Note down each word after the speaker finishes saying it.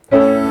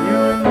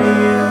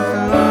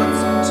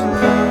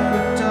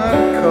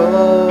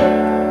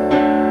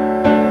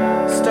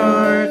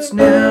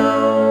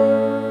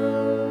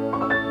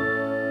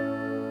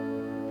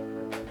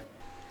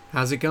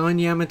How's it going,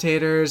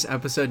 Yamitators?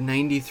 Episode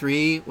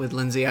 93 with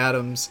Lindsay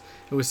Adams.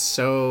 It was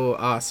so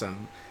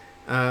awesome.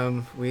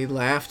 We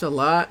laughed a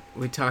lot.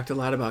 We talked a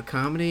lot about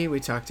comedy. We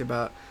talked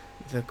about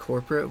the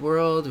corporate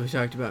world. We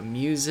talked about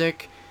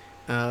music.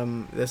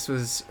 This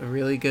was a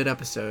really good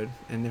episode.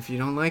 And if you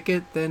don't like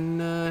it,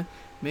 then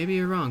maybe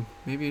you're wrong.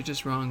 Maybe you're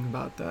just wrong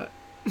about that.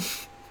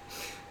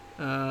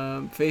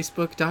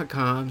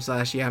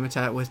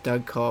 Facebook.com/Yamitat with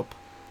Doug Culp.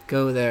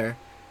 Go there.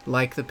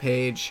 Like the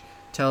page.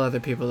 Tell other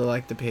people to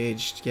like the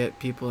page. To get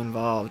people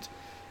involved.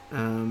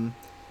 Go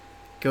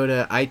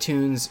to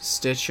iTunes,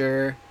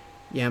 Stitcher,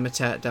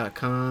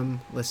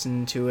 Yamitat.com.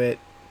 Listen to it.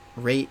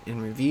 Rate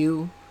and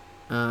review.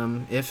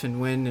 If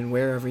and when and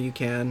wherever you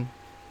can.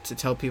 To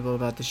tell people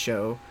about the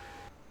show.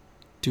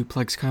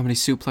 Duplex Comedy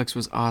Suplex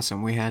was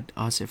awesome. We had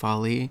Asif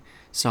Ali,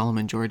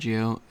 Solomon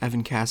Giorgio,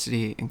 Evan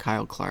Cassidy, and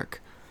Kyle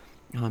Clark.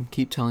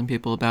 Keep telling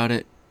people about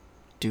it.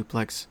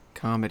 Duplex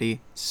Comedy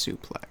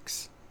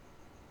Suplex.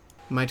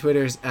 My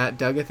Twitter is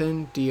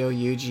 @Dougathan,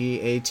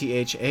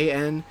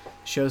 DOUGATHAN.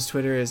 Show's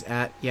Twitter is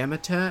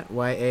 @Yamatat,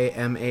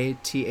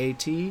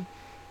 YAMATAT,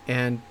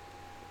 and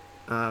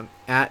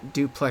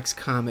 @Duplex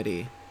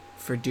Comedy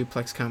for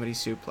Duplex Comedy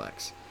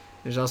Suplex.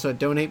 There's also a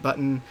donate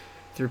button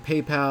through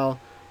PayPal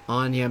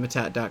on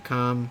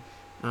Yamitat.com.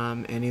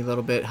 Any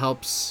little bit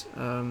helps.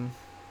 Try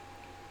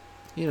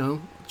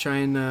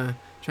and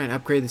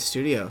upgrade the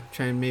studio.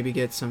 Try and maybe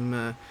get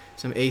some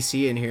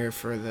AC in here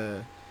for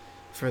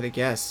the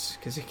guests,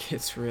 because it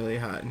gets really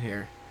hot in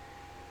here.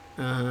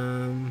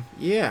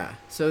 Yeah.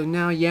 So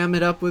now yam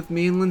it up with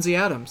me and Lindsay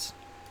Adams.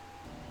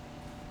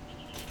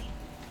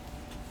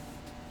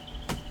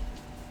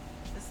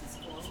 This is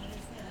cool. What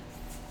is that?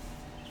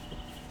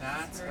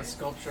 That's a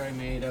sculpture I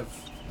made of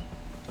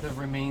the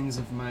remains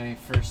of my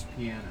first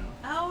piano.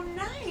 Oh,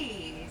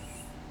 nice.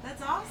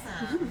 That's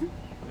awesome.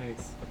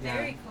 Thanks.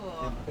 Very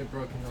cool. It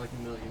broke into like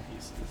a million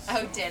pieces.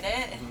 Oh, did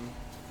it?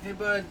 Hey,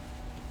 bud,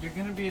 you're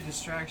gonna be a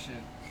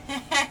distraction.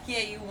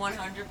 Yeah, you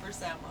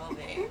 100% will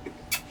be.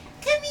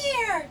 Come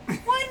here!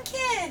 One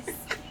kiss!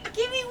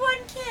 Give me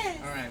one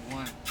kiss! Alright,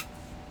 one.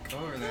 Go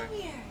over there. Come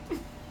here.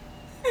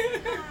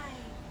 Hi.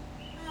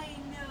 I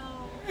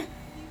know.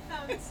 You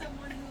found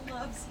someone who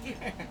loves you.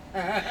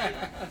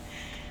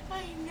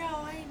 I know.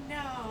 I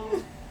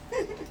know.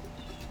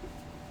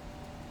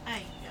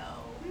 Okay,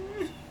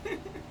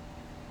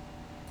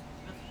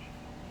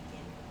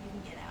 you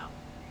can get out.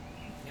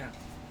 Yeah.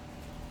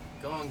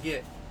 Go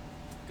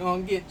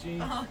on, get, G.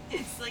 Oh,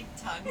 it's like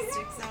tongue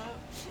sticks out.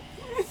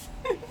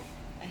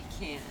 I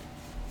can't.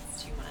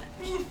 It's too much.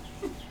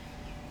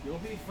 You'll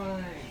be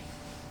fine.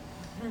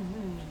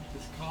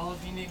 Just call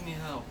if you need any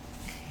help.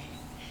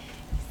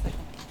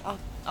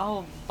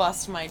 I'll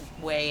bust my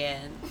way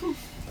in.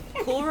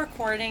 Cool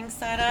recording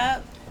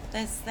setup,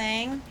 this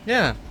thing.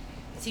 Yeah.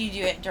 So you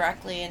do it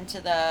directly into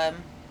the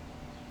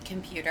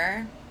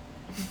computer.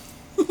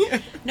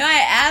 No, I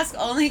ask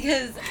only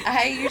because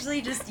I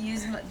usually just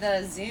use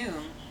the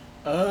Zoom.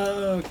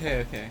 Oh,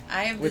 okay.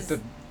 I have with this,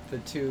 the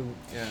two,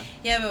 yeah.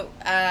 Yeah, but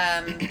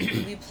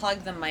we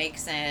plug the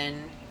mics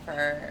in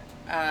for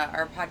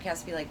our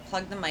podcast. We like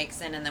plug the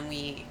mics in, and then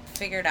we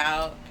figured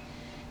out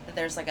that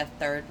there's like a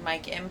third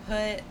mic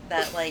input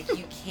that like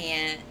you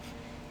can't.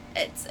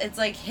 It's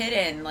like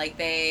hidden. Like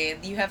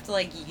you have to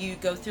like you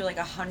go through like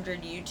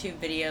 100 YouTube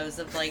videos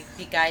of like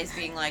the guys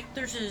being like,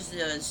 "This is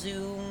the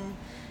Zoom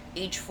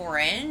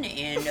H4n,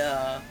 and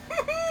I'm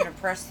gonna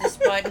press this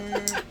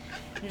button."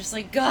 I'm just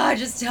like, God,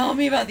 just tell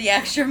me about the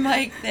extra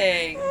mic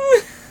thing.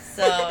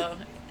 So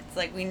it's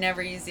like we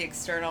never use the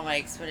external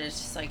mics, but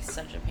it's just like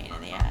such a pain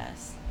in the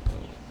ass.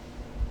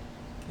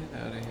 Get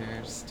out of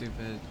here,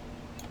 stupid.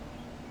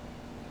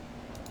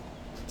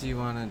 Do you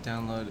want to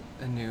download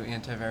a new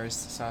antivirus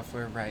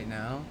software right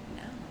now?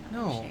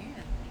 No.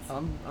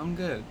 I'm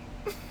good.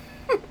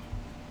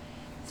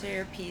 So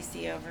you're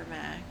PC over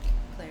Mac,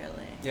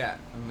 clearly. Yeah,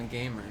 I'm a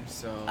gamer,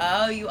 so.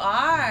 Oh, you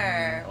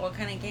are? What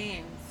kind of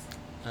games?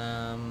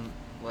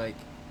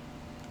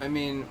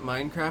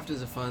 Minecraft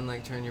is a fun,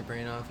 like, turn your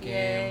brain off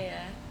game.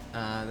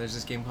 Yeah. There's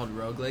this game called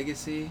Rogue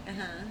Legacy.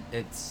 Uh-huh.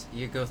 It's,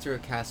 you go through a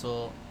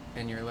castle,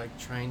 and you're, like,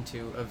 trying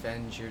to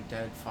avenge your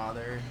dead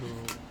father, who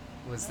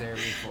was there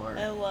before.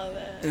 I love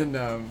it. And,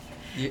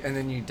 and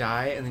then you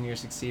die, and then you're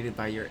succeeded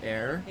by your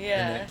heir.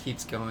 Yeah. And it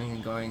keeps going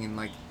and going, and,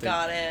 like,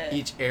 Got it.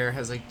 each heir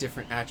has, like,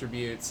 different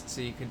attributes,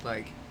 so you could,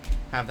 like,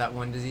 have that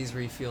one disease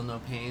where you feel no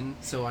pain.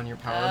 So on your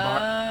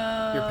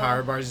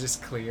power bar is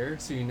just clear,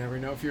 so you never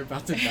know if you're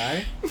about to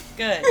die.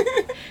 Good.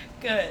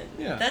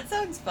 Yeah. That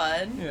sounds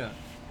fun. Yeah.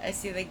 I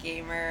see the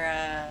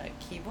gamer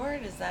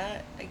keyboard. Is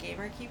that a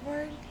gamer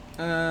keyboard?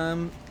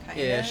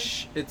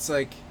 Ish. It's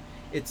like,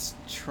 it's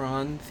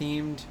Tron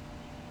themed.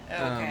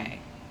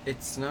 Okay.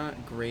 It's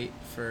not great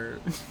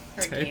for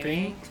typing.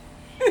 gaming.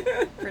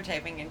 For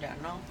typing in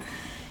general.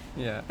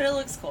 Yeah. But it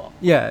looks cool.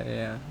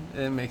 Yeah.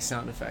 It makes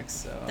sound effects,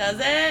 so. Does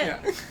it? Yeah.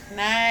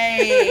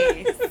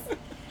 Nice.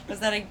 Was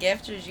that a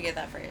gift, or did you get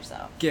that for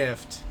yourself?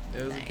 Gift.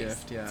 It was Nice. a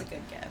gift, yeah. It's a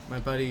good gift. My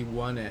buddy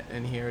won it,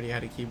 and he already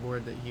had a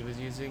keyboard that he was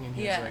using, and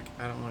he was like,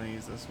 I don't want to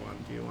use this one.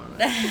 Do you want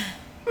it?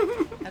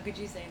 How could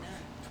you say no?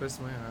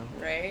 Twist my arm.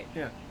 Right?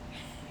 Yeah.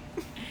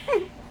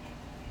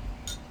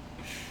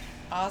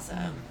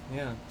 Awesome.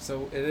 Yeah,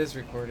 so it is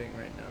recording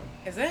right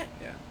now. Is it?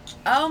 Yeah.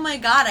 Oh my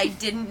god, I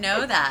didn't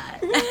know that.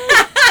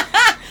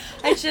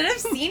 I should have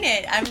seen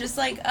it. I'm just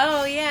like,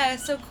 oh yeah,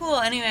 so cool.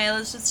 Anyway,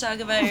 let's just talk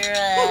about your...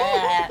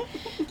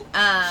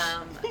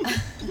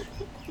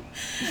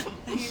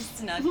 You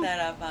snuck that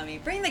up on me.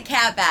 Bring the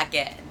cat back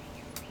in.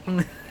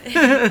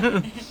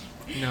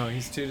 No,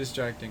 he's too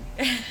distracting.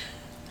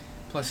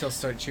 Plus he'll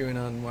start chewing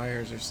on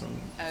wires or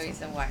something. Oh,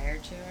 he's a wire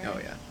chewer? Oh,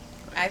 yeah.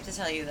 I have to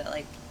tell you that,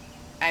 like,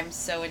 I'm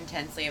so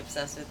intensely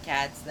obsessed with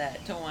cats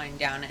that to wind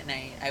down at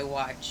night, I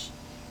watch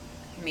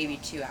maybe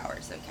 2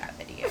 hours of cat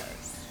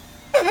videos.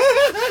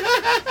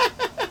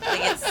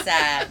 Like, it's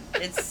sad.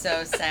 It's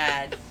so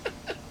sad.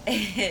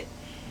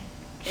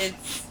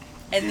 It's...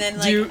 And then,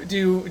 like...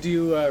 Do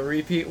you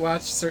repeat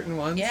watch certain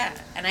ones? Yeah.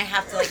 And I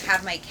have to, like,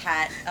 have my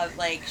cat,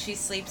 like, she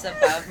sleeps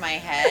above my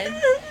head.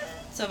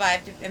 So if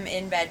I'm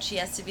in bed, she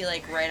has to be,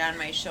 like, right on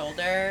my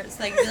shoulder.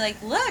 So I can be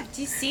like, look,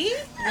 do you see?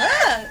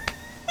 Look.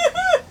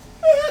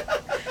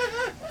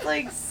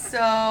 Like,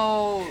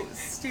 so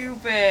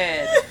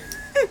stupid.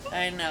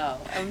 I know.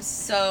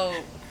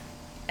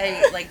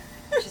 Like,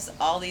 just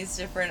all these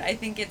different, I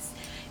think here's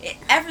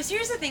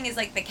the thing is,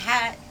 like, the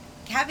cat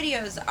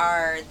videos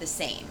are the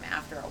same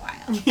after a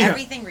while. Yeah.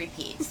 Everything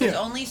repeats. There's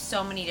only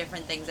so many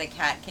different things a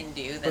cat can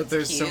do that's But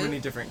there's cute. so many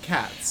different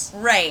cats.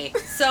 Right.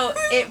 So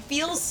it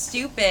feels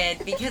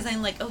stupid because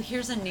I'm like, oh,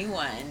 here's a new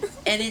one.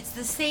 And it's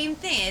the same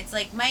thing. It's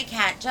like, my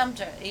cat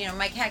jumped,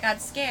 my cat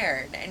got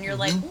scared. And you're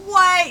like,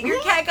 what?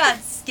 Your cat got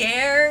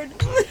scared?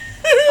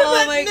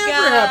 Oh my god.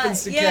 Never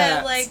happens to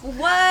yeah, cats. like,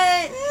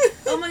 what?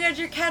 Oh my god,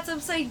 your cat's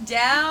upside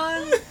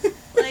down?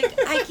 Like,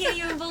 I can't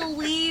even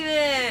believe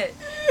it.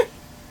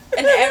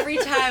 And every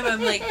time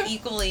I'm, like,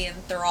 equally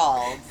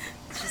enthralled.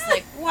 It's just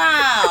like,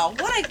 wow,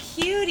 what a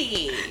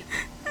cutie.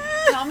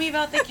 Tell me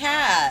about the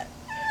cat.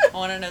 I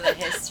want to know the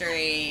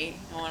history.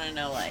 I want to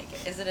know, like,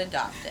 is it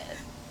adopted?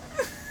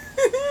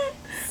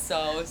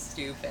 So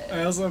stupid.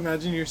 I also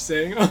imagine you're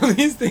saying all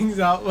these things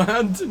out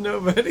loud to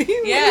nobody.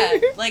 Yeah,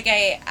 like,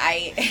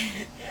 I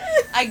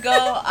go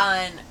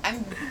on,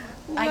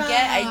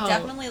 I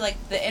definitely, like,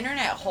 the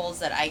internet holes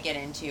that I get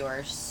into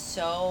are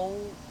so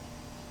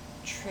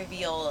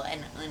trivial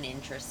and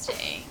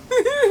uninteresting.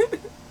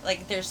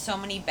 Like, there's so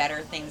many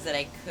better things that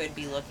I could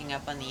be looking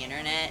up on the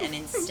internet, and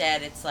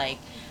instead it's like,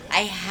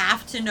 I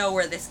have to know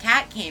where this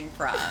cat came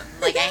from.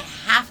 Like, I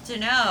have to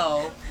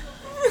know,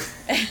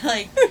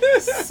 like,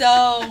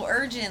 so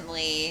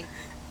urgently.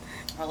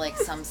 Or, like,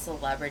 some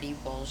celebrity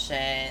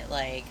bullshit.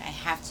 Like, I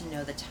have to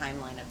know the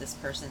timeline of this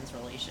person's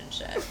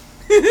relationship. Like,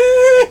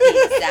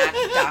 the exact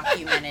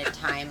documented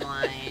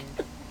timeline.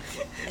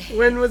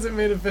 When was it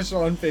made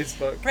official on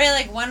Facebook? Right,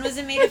 like, when was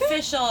it made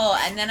official?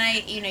 And then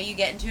you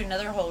get into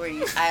another hole where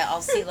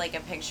I'll see, like,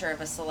 a picture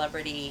of a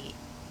celebrity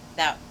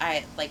that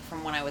like,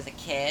 from when I was a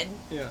kid.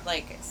 Yeah.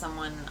 Like,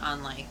 someone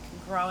on, like,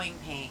 Growing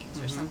Pains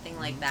or something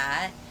like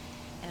that.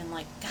 And I'm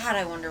like, God,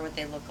 I wonder what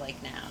they look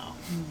like now.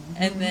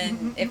 And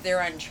then if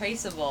they're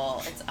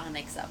untraceable, it's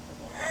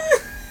unacceptable.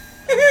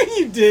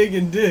 You dig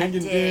and dig I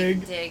and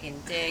dig,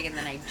 dig. and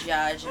then I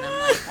judge, and I'm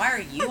like, why are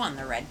you on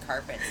the red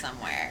carpet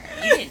somewhere?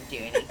 You didn't do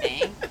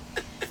anything.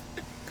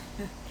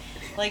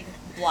 Like,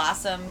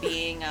 Blossom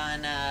being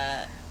on,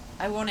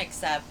 I won't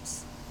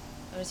accept,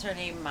 what was her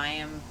name,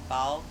 Mayim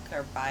Balk,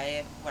 or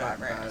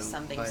whatever,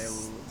 something,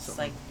 it's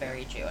like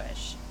very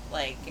Jewish.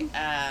 Like,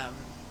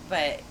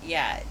 but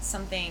yeah, it's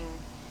something,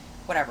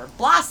 whatever.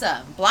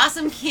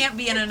 Blossom can't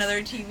be in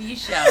another TV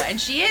show, and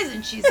she is,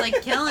 and she's,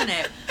 like, killing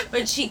it,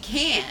 but she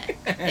can't.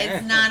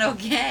 It's not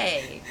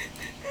okay.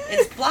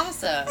 It's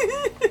Blossom.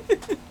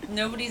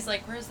 Nobody's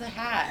like, where's the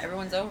hat?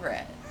 Everyone's over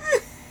it.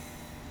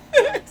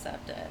 I don't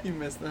accept it. You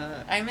missed the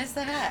hat. I miss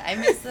the hat. I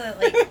miss the,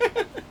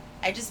 like,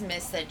 I just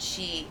miss that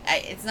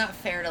it's not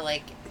fair to,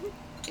 like,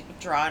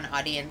 draw an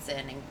audience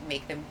in and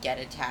make them get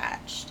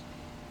attached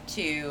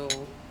to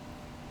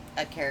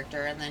a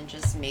character and then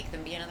just make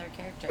them be another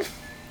character.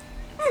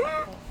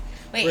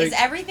 Wait, like, is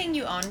everything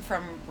you own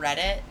from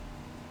Reddit?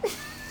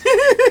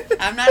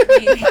 I'm not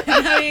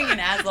being an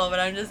asshole, but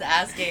I'm just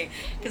asking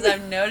because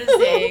I'm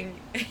noticing.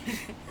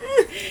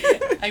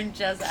 I'm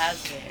just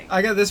asking.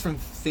 I got this from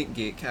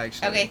ThinkGeek,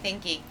 actually. Okay,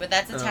 ThinkGeek, but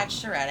that's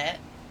attached to Reddit,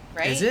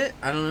 right? Is it?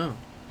 I don't know.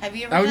 Have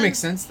you ever? That would make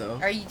sense, though.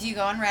 Do you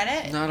go on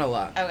Reddit? Not a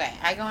lot. Okay,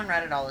 I go on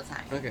Reddit all the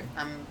time. Okay.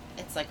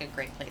 It's like a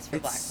great place for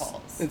black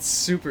holes. It's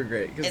super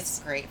great. It's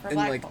great for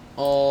black like, holes.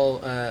 all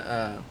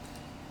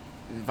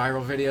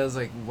viral videos,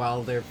 like,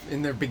 while they're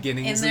in their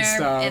beginnings and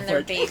stuff. In their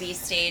like... baby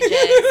stages.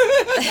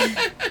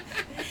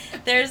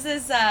 There's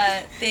this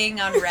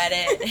thing on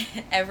Reddit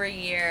every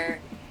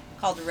year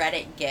called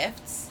Reddit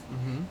Gifts,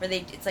 where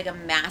it's like a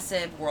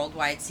massive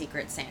worldwide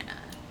Secret Santa.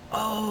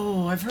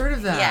 Oh, I've heard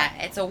of that. Yeah,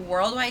 it's a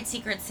worldwide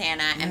Secret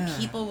Santa, and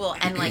people will,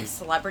 and like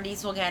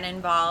celebrities will get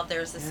involved.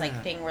 There's this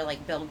like thing where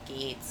like Bill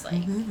Gates,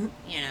 like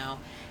you know,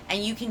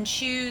 and you can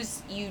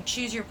choose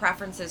your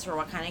preferences for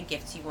what kind of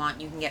gifts you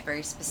want. You can get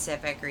very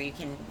specific, or you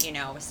can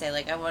say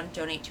like I want to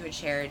donate to a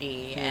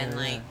charity, and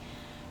like.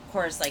 Of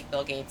course, like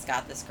Bill Gates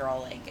got this girl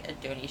like a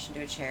donation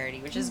to a charity,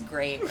 which is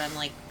great. But I'm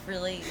like,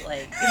 really,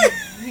 like,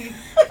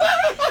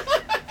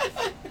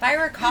 buy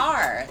her a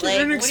car.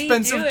 Like, an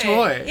expensive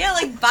toy. Yeah,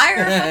 like buy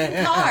her a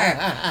fucking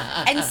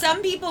car. And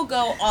some people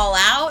go all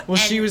out. Well,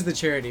 she was the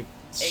charity.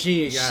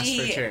 She asked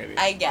for charity.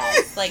 I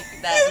guess like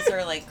that was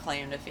her like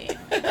claim to fame.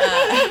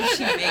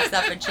 She makes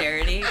up a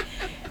charity.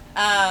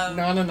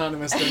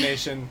 Non-anonymous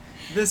donation.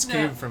 This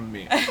came from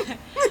me.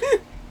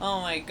 Oh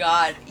my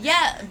god.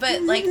 Yeah,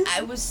 but like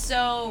I was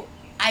so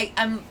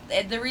I'm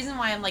the reason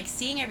why I'm like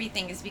seeing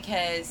everything is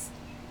because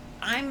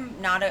I'm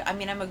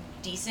a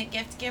decent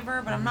gift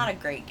giver, but I'm not a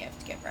great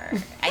gift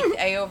giver.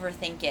 I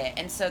overthink it.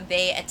 And so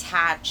they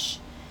attach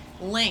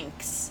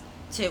links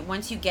to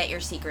once you get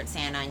your Secret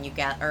Santa and you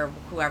get or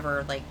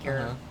whoever like your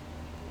I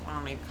don't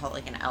know, maybe call it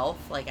like an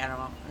elf, like I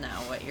don't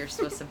know what you're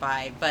supposed to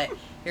buy, but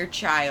your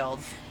child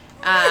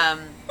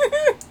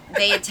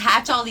they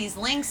attach all these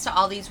links to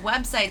all these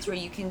websites where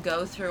you can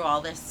go through all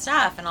this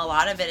stuff, and a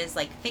lot of it is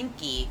like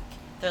ThinkGeek.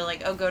 They're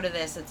like, oh, go to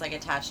this. It's like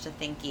attached to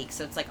ThinkGeek,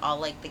 so it's like all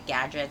like the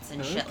gadgets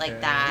and shit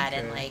like that,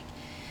 and like,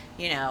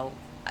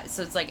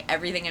 so it's like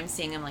everything I'm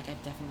seeing. I'm like,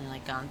 I've definitely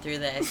like gone through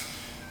this,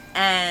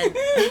 and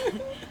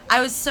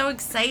I was so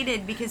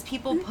excited because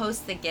people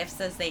post the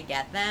gifts as they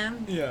get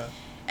them. Yeah.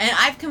 And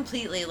I've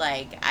completely,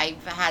 I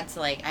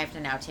have to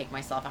now take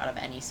myself out of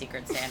any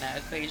Secret Santa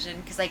equation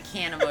because I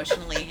can't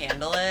emotionally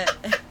handle it.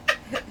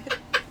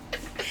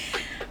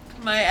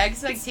 My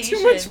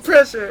expectations... Too much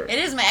pressure. It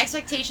is. My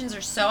expectations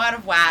are so out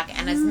of whack,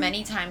 and as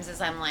many times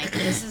as I'm like,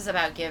 this is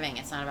about giving,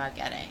 it's not about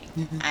getting.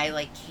 I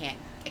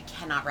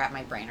cannot wrap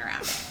my brain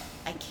around it.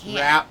 I can't.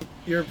 Wrap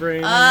your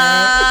brain around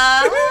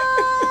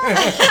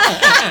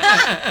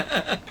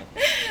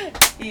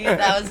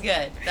That was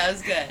good. That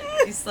was good.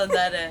 You slid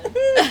that in.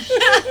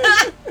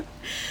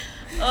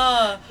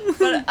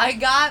 But I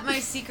got my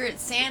Secret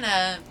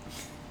Santa,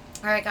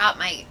 or I got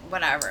my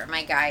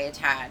guy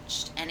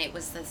attached, and it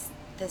was this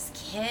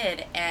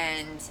kid,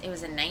 and it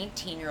was a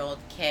 19-year-old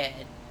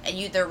kid,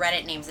 and their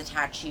Reddit names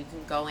attached. You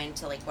can go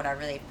into like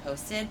whatever they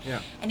posted,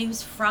 and he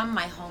was from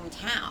my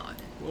hometown.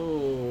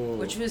 Whoa.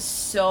 Which was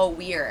so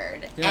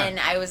weird. Yeah. And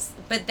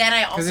but then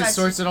I also... Because it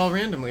sorts it all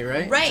randomly,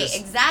 right? Right,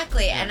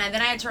 exactly. Yeah. And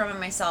then I had to remind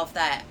myself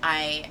that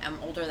I am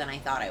older than I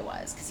thought I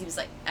was. Because I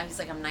was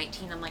like, I'm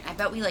 19. I'm like, I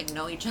bet we like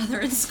know each other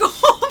in school,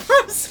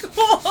 from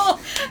school.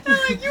 And I'm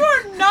like, you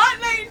are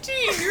not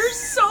 19. You're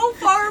so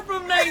far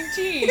from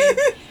 19.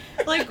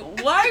 Like,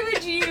 why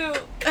would you...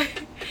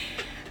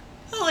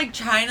 like,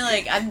 trying to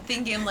like, I'm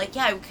thinking like,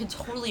 yeah, I could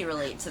totally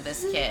relate to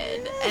this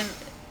kid. And...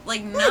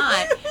 like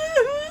not,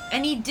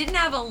 and he didn't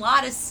have a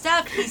lot of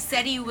stuff. He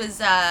said he was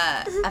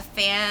a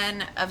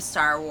fan of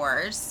Star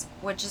Wars,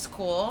 which is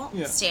cool,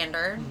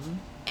 standard,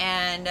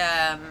 and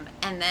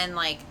then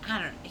like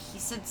I don't know, he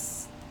said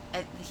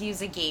he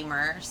was a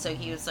gamer, so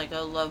he was like, I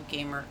love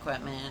gamer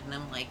equipment, and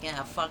I'm like,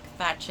 yeah, fuck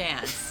fat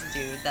chance,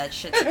 dude, that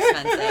shit's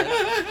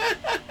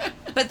expensive.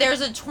 But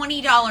there's a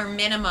 $20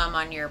 minimum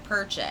on your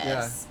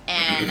purchase,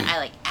 and I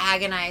like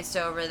agonized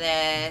over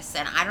this,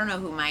 and I don't know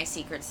who my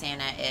Secret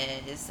Santa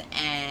is,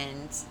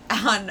 and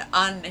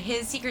on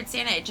his Secret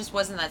Santa, it just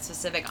wasn't that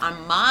specific.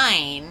 On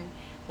mine,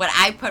 what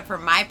I put for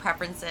my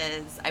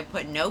preferences, I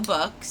put no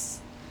books.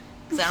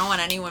 Because I don't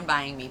want anyone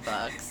buying me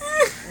books.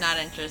 Not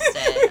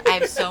interested. I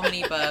have so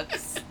many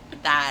books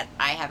that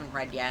I haven't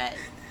read yet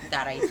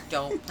that I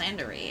don't plan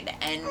to read.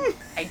 And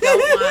I don't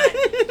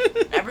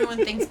want... Everyone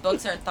thinks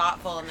books are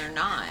thoughtful, and they're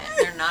not.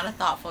 They're not a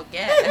thoughtful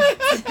gift.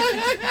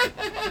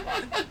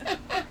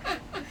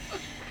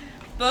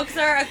 Books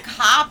are a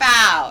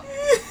cop-out.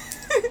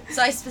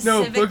 So I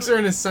specifically... No, books are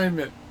an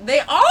assignment. They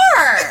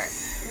are!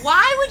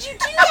 Why would you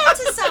do that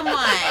to someone?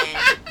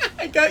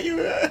 I got you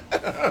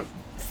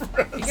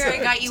Here, I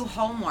got you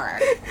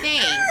homework.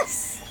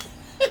 Thanks.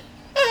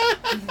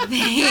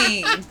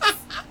 Thanks.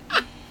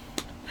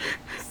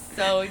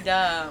 So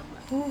dumb.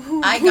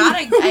 My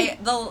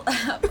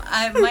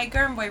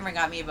current boyfriend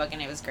got me a book,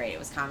 and it was great. It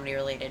was comedy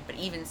related, but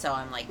even so,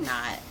 I'm like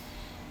not.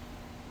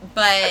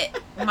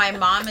 But my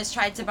mom has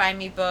tried to buy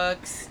me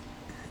books.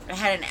 I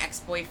had an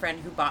ex-boyfriend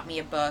who bought me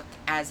a book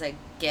as a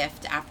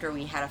gift after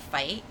we had a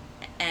fight,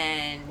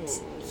 and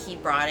he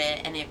brought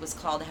it, and it was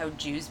called How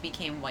Jews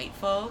Became White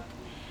Folk.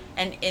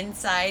 And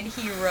inside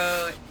he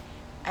wrote,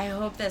 I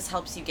hope this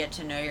helps you get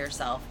to know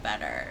yourself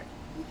better.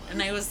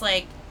 And I was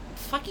like,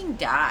 fucking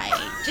die.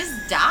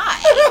 Just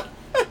die.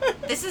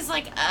 This is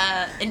like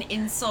an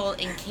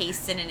insult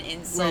encased in an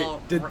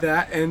insult. Wait, did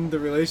that end the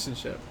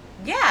relationship?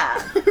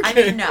 Yeah. Okay. I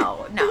mean,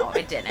 no,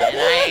 it didn't.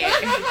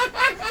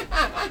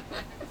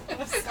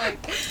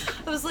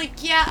 I was like,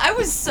 yeah, I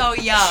was so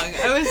young.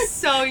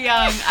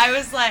 I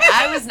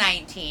was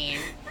 19.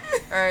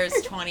 or I was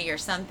 20 or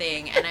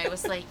something, and I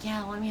was like,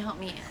 yeah, let me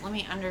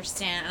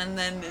understand. And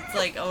then it's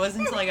like, it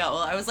wasn't until I got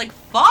old, I was like,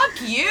 fuck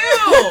you!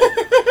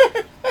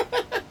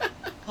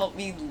 Help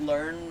me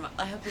learn.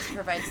 I hope this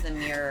provides the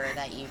mirror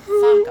that you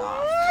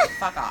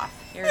fuck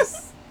off.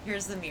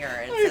 Here's the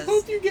mirror. It says,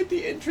 hope you get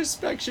the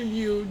introspection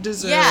you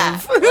deserve. Yeah,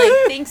 like,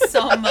 thanks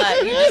so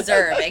much. You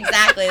deserve.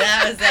 Exactly,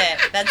 that was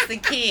it. That's the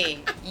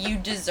key. You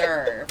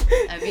deserve.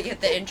 And you get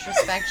the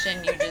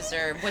introspection you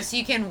deserve. Well, so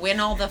you can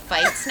win all the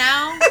fights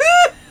now?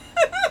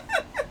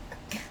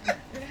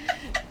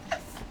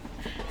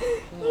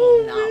 You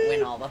will not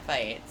win all the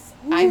fights.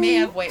 I may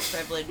have white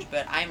privilege,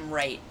 but I'm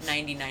right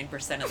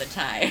 99% of the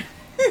time.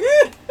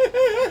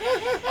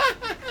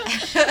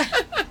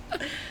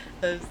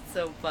 That's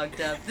so fucked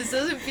up. This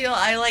doesn't feel,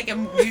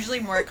 I'm usually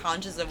more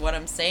conscious of what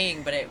I'm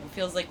saying, but it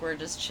feels like we're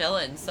just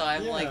chilling, so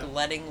I'm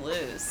letting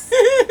loose.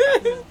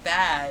 This is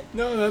bad.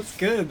 No, that's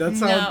good. That's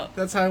how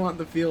I want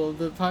the feel of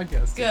the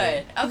podcast.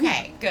 Good.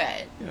 Okay,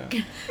 good.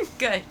 Yeah.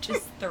 Good.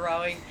 Just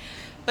throwing.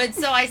 But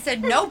so I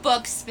said no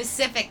books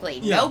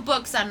specifically. No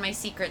books on my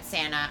Secret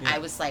Santa. Yeah. I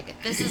was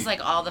like, this is like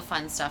all the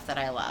fun stuff that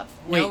I love.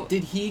 Wait,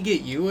 did he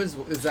get you? Is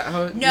that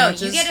how it No,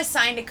 matches? you get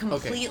assigned a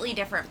completely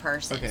different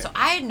person. Okay. So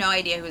I had no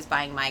idea who was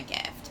buying my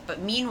gift. But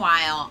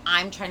meanwhile,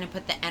 I'm trying to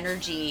put the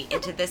energy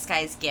into this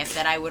guy's gift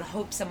that I would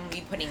hope someone would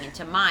be putting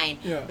into mine.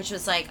 Yeah. Which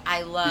was like,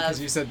 I love...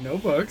 Because you said no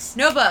books.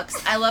 No books.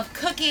 I love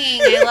cooking.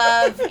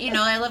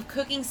 I love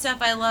cooking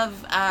stuff. I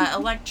love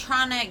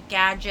electronic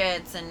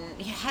gadgets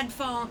and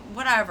headphone,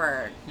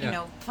 whatever.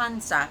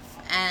 Fun stuff.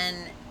 And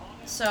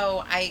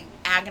so I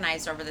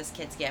agonized over this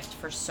kid's gift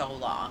for so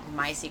long,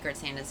 my Secret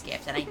Santa's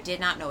gift, and I did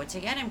not know what to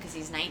get him because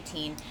he's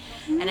 19,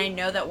 and I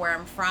know that where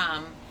I'm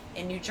from,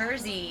 in New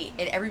Jersey,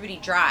 everybody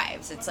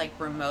drives. It's like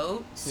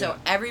remote, so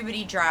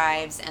everybody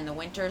drives, and the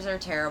winters are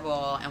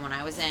terrible. And when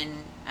I was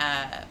in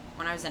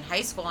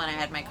high school and I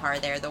had my car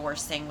there, the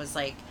worst thing was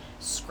like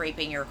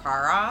scraping your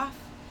car off.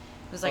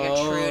 It was like a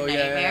true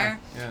nightmare.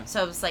 Yeah.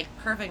 So it was like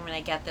perfect. I'm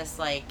gonna get this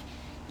like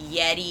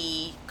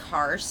Yeti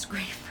car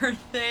scraper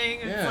thing.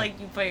 It's like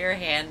you put your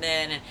hand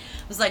in, and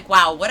I was like,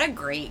 wow, what a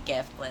great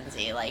gift,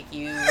 Lindsay. Like,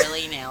 you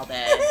really nailed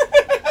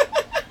it.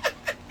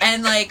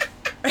 And like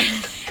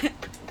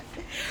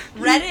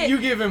Reddit, you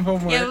gave him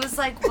homework. It was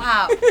like,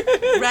 wow,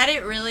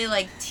 Reddit really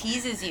like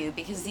teases you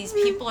because these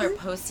people are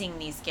posting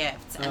these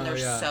gifts and they're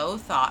so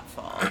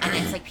thoughtful, and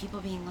it's like people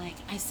being like,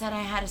 I said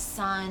I had a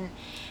son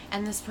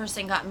and this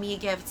person got me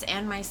gifts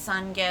and my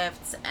son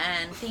gifts,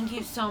 and thank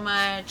you so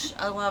much,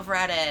 I love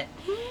Reddit.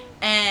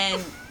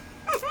 And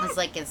I was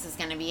like, this is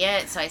gonna be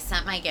it. So I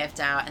sent my gift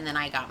out, and then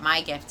I got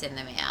my gift in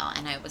the mail,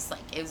 and I was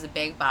like, it was a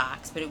big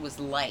box, but it was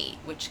light,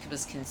 which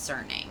was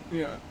concerning.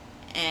 Yeah.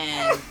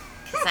 And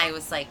because I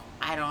was like,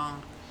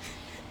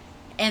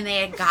 and they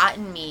had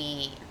gotten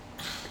me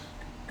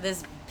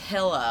this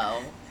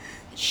pillow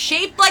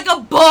shaped like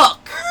a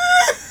book.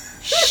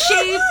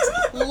 Shaped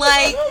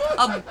like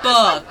a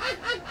book.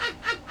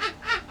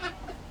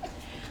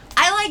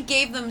 I like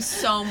gave them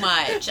so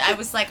much. I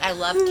was like, I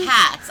love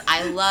cats.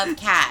 I love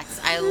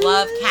cats. I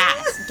love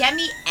cats. Get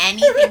me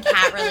anything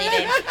cat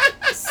related.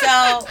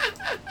 So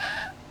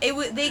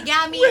they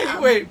got me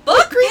wait,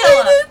 book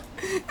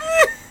related?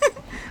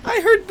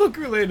 I heard book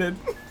related.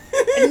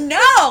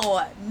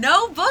 No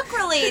book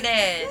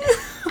related.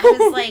 I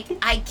was like,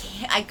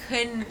 I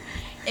couldn't.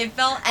 It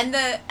felt, and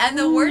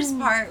the worst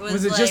part was.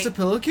 Was it like, just a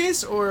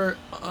pillowcase or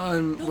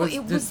no,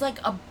 it was like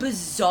a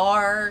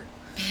bizarre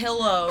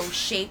pillow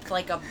shaped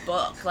like a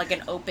book, like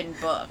an open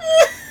book.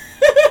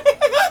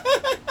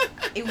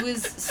 It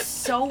was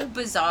so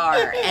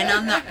bizarre, and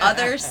on the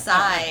other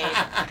side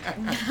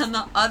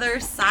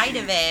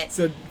of it.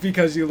 So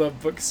because you love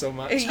books so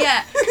much.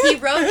 Yeah, he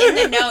wrote in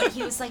the note.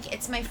 He was like,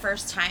 "It's my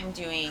first time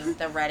doing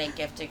the Reddit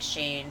gift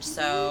exchange,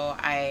 so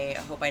I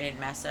hope I didn't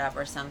mess it up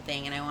or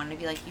something." And I wanted to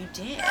be like, "You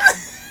did."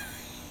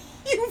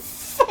 You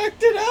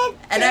fucked it up.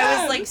 And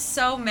I was like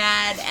so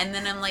mad, and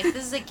then I'm like,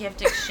 "This is a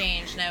gift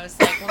exchange," and I was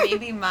like, "Well,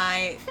 maybe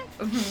my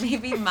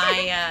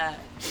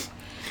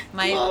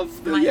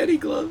glove, the Yeti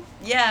glove.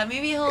 Yeah,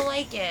 maybe he'll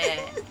like it."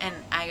 And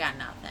I got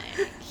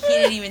nothing. He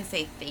didn't even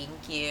say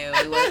thank you.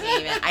 He wasn't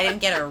even. I didn't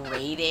get a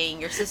rating.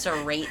 You're supposed to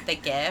rate the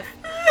gift.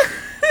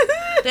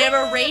 They have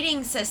a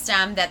rating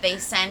system that they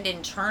send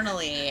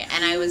internally,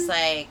 and I was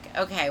like,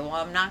 okay, well,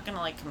 I'm not gonna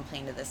like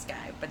complain to this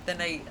guy. But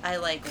then I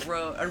like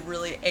wrote a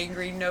really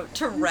angry note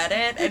to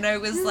Reddit, and I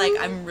was like,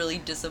 I'm really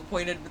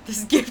disappointed with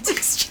this gift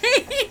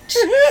exchange.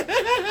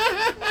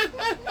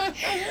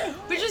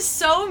 Which is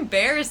so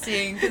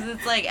embarrassing, because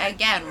it's like,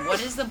 again, what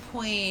is the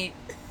point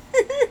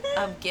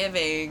of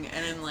giving?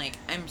 And I'm like,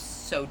 I'm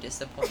so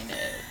disappointed.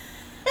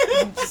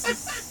 I'm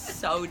just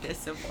so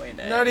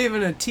disappointed. Not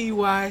even a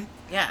TY.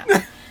 Yeah.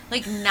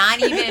 Like, not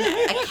even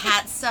a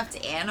cat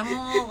stuffed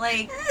animal.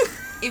 Like,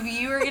 if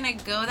you were gonna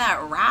go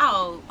that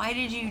route, why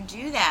did you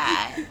do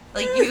that?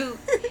 Like,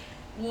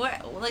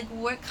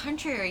 what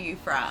country are you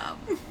from?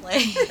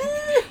 Like,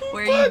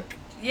 where you...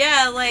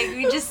 Yeah, like,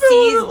 we just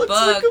see book,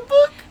 like a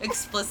book.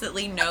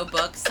 Explicitly no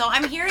books. So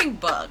I'm hearing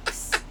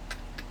books.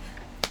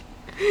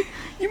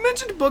 You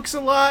mentioned books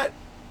a lot.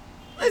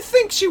 I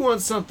think she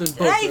wants something book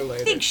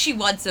related. I think she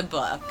wants a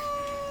book.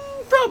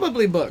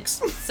 Probably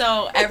books.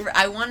 So I'm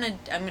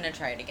gonna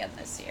try it again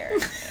this year.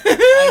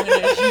 I'm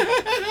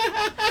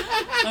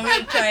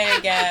gonna try it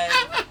again.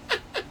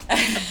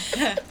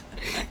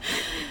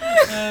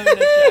 I'm gonna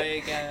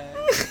try again.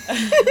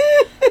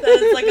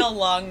 That's like a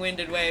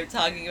long-winded way of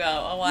talking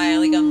about why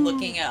I'm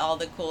looking at all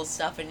the cool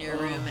stuff in your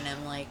room and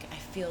I'm like, I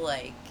feel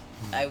like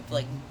I've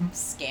like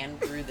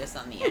scanned through this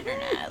on the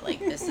internet. Like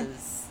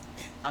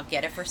I'll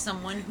get it for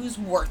someone who's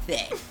worth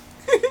it.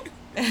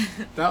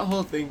 That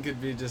whole thing could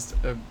be just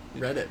a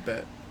Reddit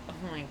bit. Oh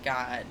my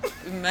god.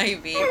 It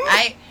might be.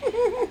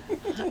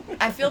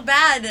 I feel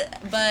bad,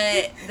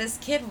 but this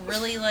kid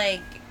really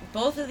like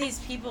both of these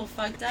people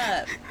fucked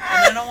up. And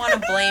I don't want to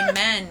blame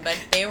men, but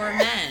they were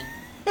men.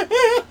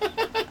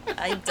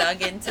 I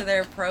dug into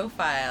their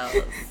profiles.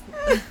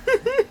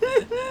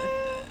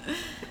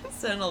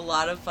 Spent a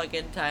lot of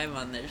fucking time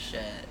on this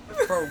shit.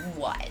 For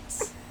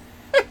what?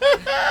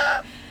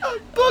 A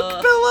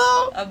book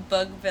pillow? A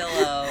book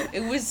pillow.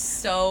 It was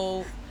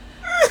so...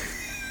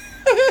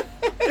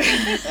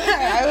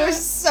 I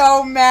was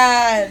so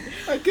mad.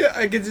 I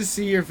could just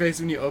see your face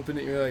when you opened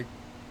it. You're like...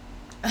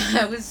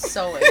 I was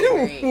so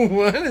angry.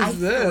 What is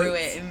this? I threw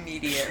it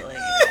immediately.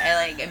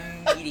 I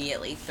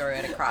immediately threw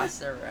it across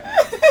the room.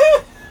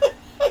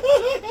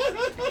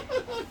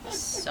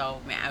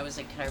 So mad. I was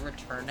like, can I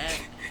return it?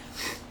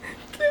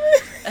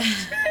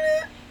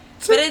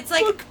 But it's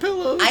like,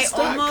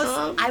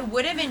 I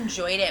would have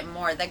enjoyed it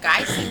more. The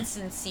guy seemed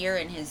sincere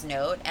in his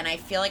note, and I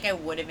feel like I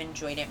would have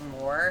enjoyed it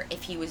more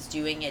if he was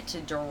doing it to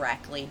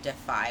directly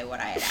defy what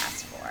I had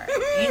asked for.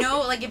 You know,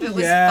 like if it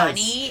was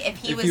funny, if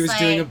he was like,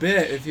 doing a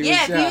bit. If he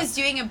was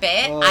doing a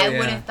bit, I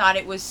would have thought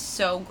it was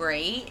so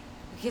great.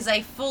 Because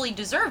I fully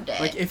deserved it.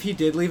 Like, if he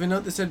did leave a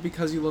note that said,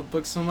 because you love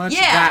books so much,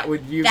 that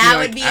would be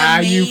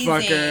amazing. You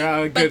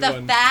fucker, but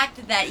the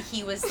fact that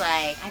he was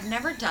like, I've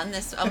never done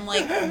this, I'm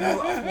like,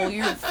 well,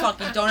 you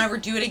fucking don't ever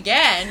do it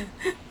again.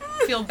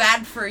 Feel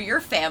bad for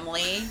your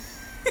family.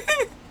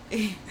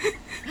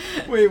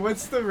 Wait,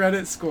 what's the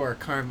Reddit score?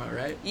 Karma,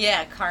 right?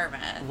 Yeah,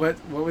 karma.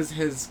 What was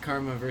his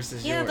karma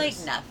versus yours? He had, like,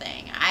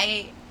 nothing.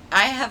 I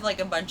have, like,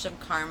 a bunch of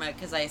karma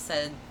because I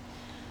said,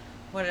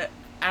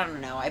 I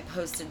don't know, I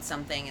posted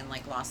something in,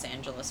 like, Los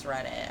Angeles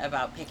Reddit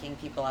about picking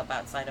people up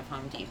outside of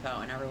Home Depot,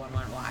 and everyone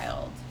went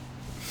wild.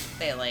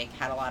 They, like,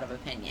 had a lot of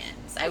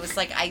opinions. I was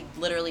like, I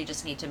literally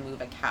just need to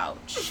move a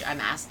couch. I'm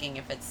asking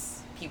if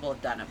people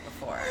have done it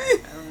before.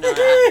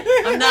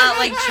 I'm not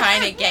like,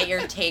 trying to get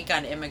your take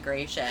on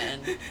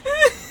immigration.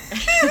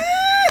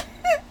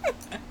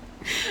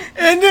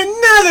 And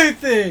another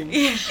thing!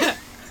 Yeah.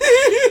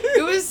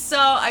 It was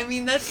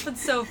that's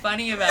what's so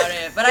funny about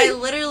it. But I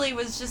literally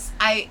was just,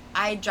 I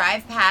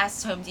drive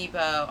past Home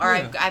Depot, or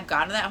I've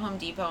gone to that Home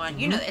Depot,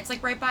 and you know, it's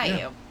like right by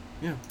you.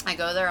 Yeah. I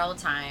go there all the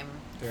time.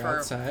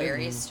 They're for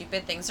various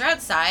stupid things. They're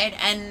outside,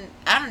 and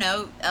I don't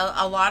know,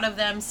 a lot of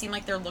them seem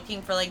like they're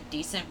looking for, like,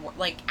 decent,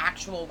 like,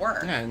 actual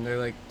work. Yeah, and they're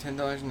like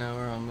 $10 an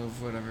hour, I'll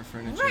move whatever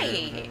furniture.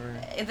 Right.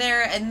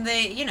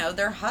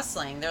 They're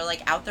hustling. They're,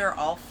 like, out there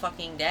all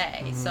fucking day.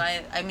 Mm-hmm. So,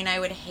 I mean, I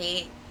would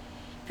hate,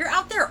 if you're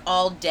out there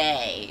all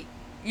day,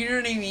 you know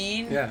what I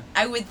mean? Yeah.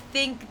 I would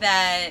think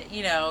that,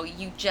 you know,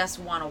 you just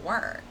want to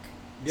work.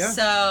 Yeah.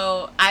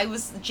 So, I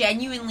was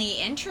genuinely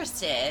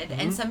interested, mm-hmm.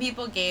 and some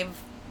people gave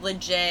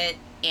legit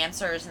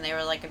answers, and they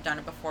were like, I've done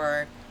it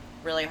before,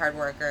 really hard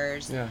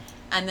workers. Yeah.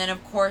 And then,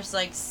 of course,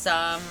 like,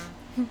 some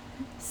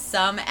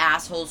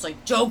assholes,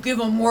 like, don't give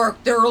them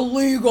work, they're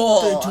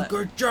illegal. They took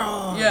our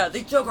job. Yeah,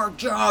 they took our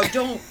job,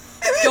 don't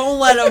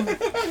let them.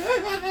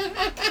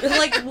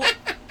 Like,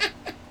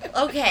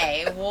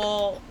 okay,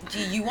 well, do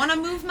you want to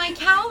move my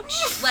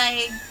couch?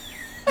 Like,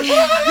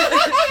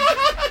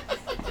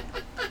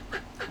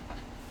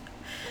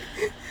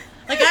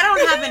 like, I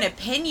don't have an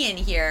opinion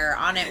here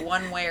on it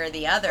one way or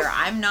the other.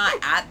 I'm not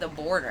at the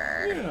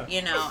border. Yeah.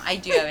 You know, I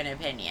do have an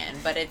opinion,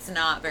 but it's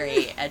not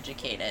very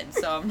educated,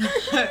 so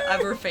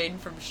I refrain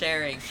from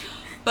sharing.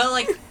 But,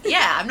 like,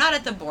 yeah, I'm not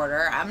at the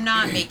border. I'm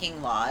not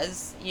making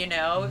laws, you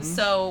know? Mm-hmm.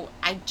 So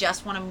I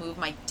just want to move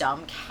my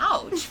dumb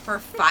couch for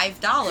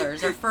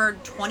 $5 or for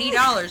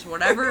 $20,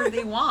 whatever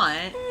they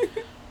want,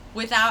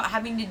 without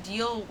having to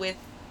deal with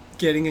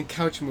getting a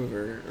couch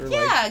mover. Or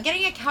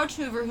getting a couch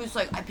mover who's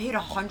like, I paid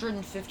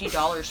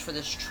 $150 for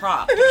this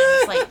truck. And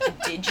it's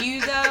like, did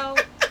you, though?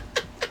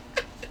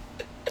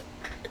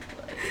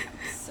 Like,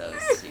 so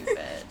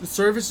stupid. The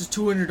service is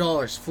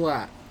 $200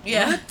 flat.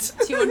 Yeah, what?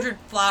 $200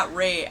 flat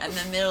rate, and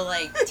then they're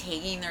like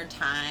taking their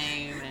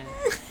time, and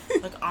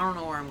like, I don't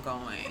know where I'm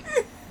going.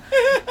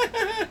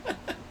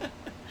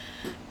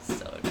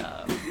 So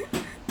dumb.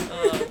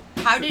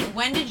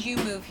 When did you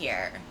move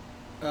here?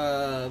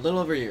 A little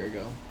over a year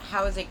ago.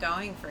 How is it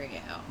going for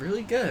you?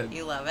 Really good.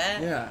 You love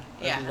it? Yeah.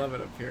 Yeah. I love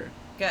it up here.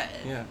 Good.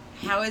 Yeah.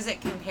 How is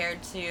it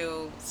compared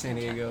to San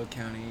Diego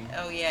County?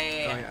 Oh,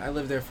 yeah. I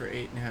lived there for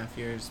 8.5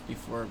 years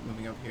before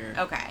moving up here.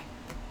 Okay.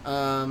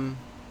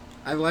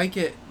 I like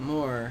it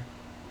more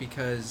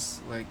because,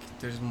 like,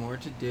 there's more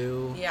to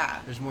do. Yeah.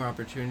 There's more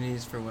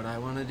opportunities for what I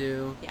want to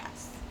do.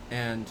 Yes.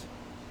 And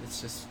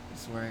it's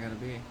where I gotta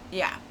be.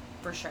 Yeah,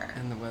 for sure.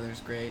 And the weather's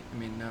great. I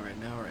mean, not right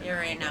now.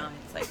 Right now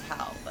it's like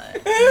hell,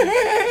 but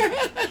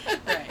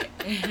right.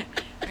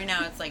 Right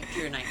now it's like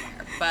pure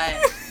nightmare, but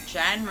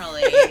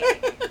generally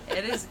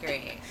it is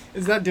great.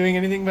 Is that doing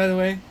anything, by the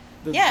way?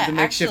 The makeshift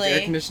actually,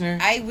 air conditioner?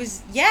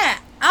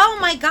 Oh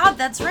my god,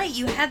 that's right.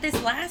 You had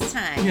this last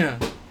time. Yeah.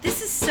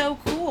 This is so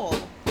cool.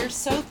 You're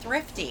so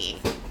thrifty.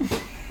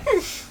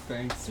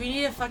 Thanks. Do we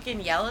need to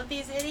fucking yell at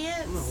these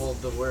idiots? I'm gonna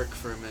hold the work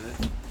for a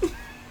minute.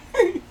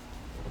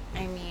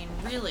 I mean,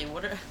 really,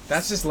 what are...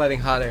 That's just letting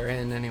hot air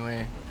in,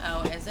 anyway.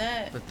 Oh, is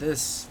it? But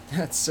that's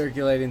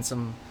circulating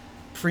some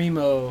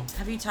primo...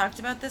 Have you talked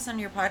about this on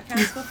your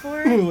podcast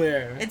before?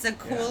 Where? It's a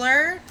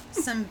cooler,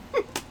 some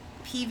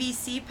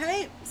PVC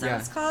pipe, is that what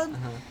it's called?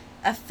 Uh-huh.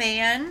 A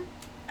fan,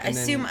 I And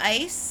assume then-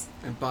 ice.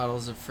 And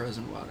bottles of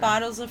frozen water.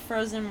 Bottles of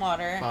frozen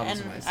water.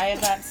 Bottles and of ice. I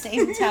have that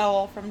same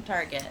towel from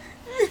Target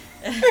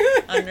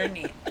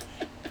underneath.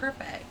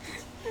 Perfect.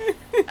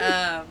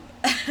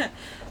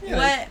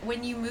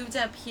 When you moved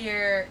up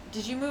here,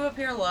 did you move up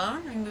here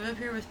alone? Or you move up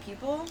here with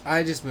people?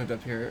 I just moved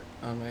up here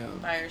on my own.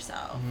 By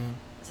yourself? Mhm.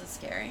 Is it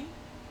scary?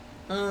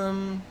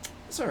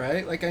 It's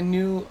alright. Like, I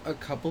knew a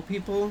couple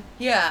people,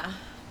 Yeah.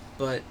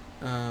 but,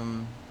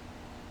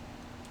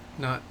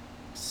 not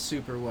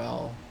super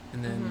well.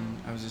 And then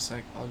I was just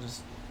like, I'll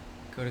just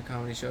go to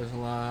comedy shows a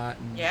lot.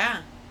 And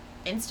Yeah.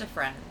 Insta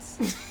friends.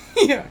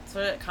 Yeah. That's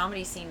what a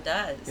comedy scene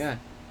does. Yeah.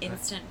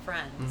 Instant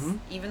friends. Mhm.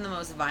 Even the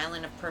most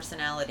violent of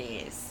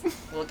personalities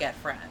will get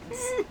friends.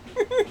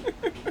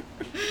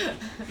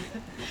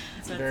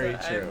 That's very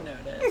what true.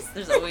 I've noticed.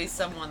 There's always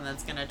someone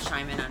that's going to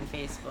chime in on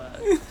Facebook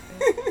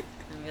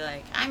and be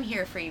like, I'm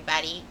here for you,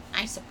 buddy.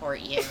 I support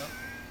you.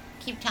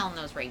 Keep telling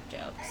those rape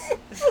jokes.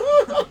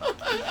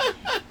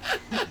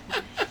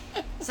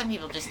 Some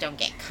people just don't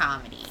get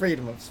comedy.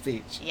 Freedom of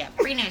speech. Yeah,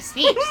 freedom of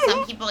speech.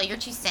 Some people, you're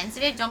too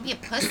sensitive. Don't be a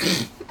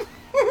pussy.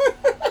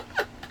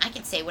 I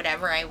can say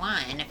whatever I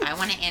want, and if I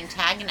want to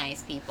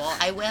antagonize people,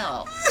 I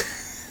will.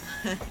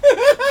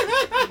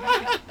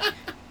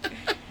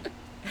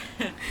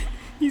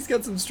 He's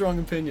got some strong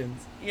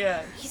opinions.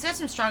 Yeah. He's got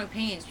some strong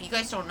opinions, but you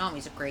guys don't know him.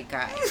 He's a great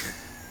guy.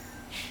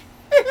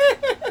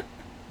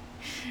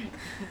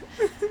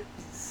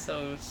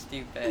 So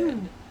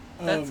stupid.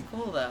 That's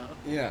cool, though.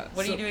 Yeah.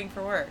 What are you doing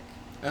for work?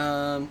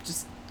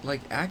 Just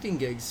like acting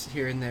gigs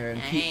here and there, and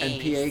Nice.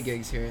 and PA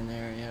gigs here and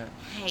there. Yeah.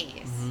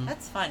 Nice. Mhm.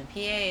 That's fun. PA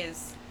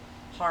is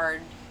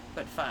hard,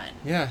 but fun.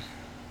 Yeah.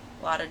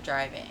 A lot of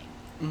driving.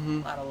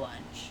 Mhm. A lot of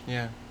lunch.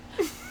 Yeah.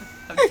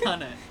 I've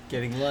done it.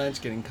 Getting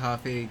lunch, getting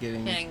coffee,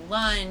 Getting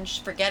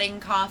lunch, forgetting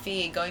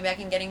coffee, going back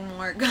and getting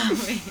more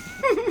coffee.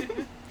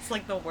 It's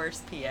like the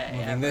worst PA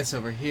moving ever. this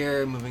over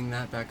here, moving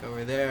that back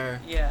over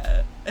there.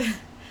 Yeah.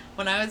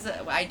 When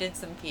I did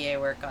some PA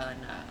work on,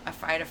 I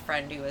had a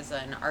friend who was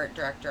an art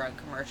director on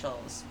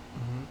commercials,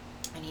 Mhm.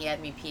 and he had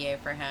me PA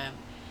for him,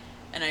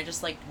 and I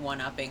just liked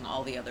one-upping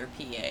all the other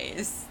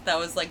PAs. That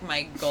was like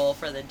my goal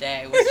for the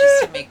day, was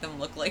just to make them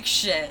look like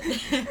shit,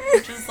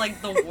 which was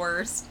like the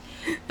worst,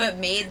 but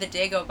made the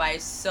day go by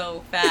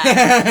so fast.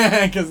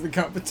 Because of the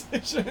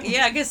competition.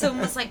 Yeah, because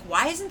someone was like,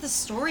 why isn't the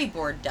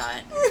storyboard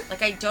done?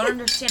 Like, I don't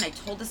understand. I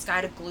told this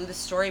guy to glue the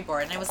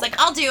storyboard, and I was like,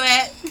 I'll do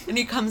it. And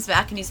he comes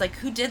back, and he's like,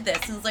 who did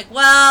this? And it's like,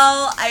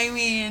 well, I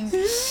mean,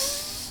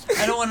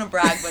 I don't want to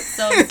brag, but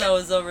so-and-so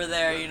is over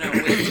there,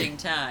 wasting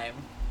time.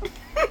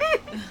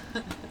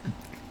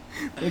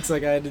 Looks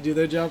like I had to do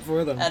their job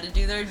for them. Had to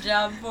do their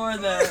job for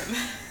them.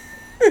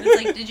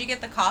 It's like, did you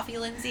get the coffee,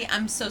 Lindsay?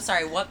 I'm so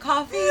sorry. What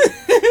coffee?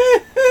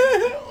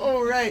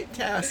 Oh, right.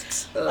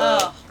 Tasks.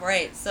 Oh,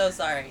 right. So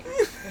sorry.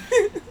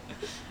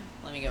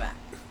 Let me go back.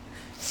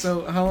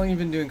 So, how long have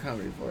you been doing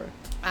comedy for?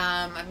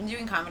 I've been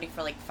doing comedy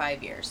for like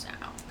 5 years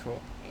now.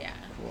 Cool. Yeah.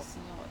 Cool. So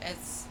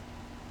it's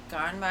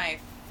gone by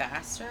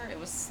faster. It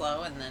was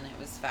slow, and then it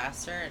was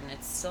faster, and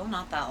it's still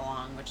not that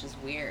long, which is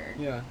weird.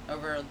 Yeah.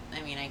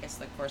 I guess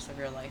the course of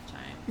your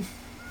lifetime.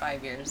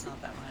 5 years,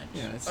 not that much.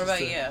 Yeah. It's What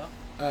about you?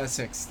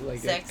 6. Like,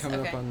 6? coming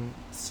up Okay. on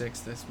 6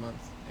 this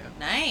month. Yeah.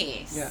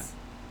 Nice. Yeah.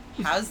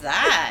 How's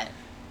that?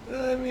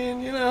 I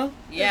mean,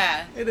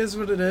 Yeah. it is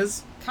what it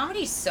is.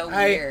 Comedy's so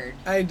weird.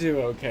 I do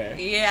okay.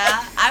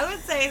 Yeah, I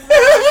would say so.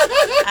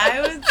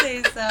 I would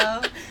say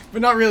so.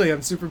 But not really.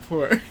 I'm super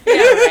poor.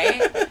 Yeah,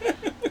 right?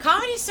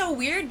 Comedy's so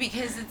weird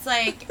because it's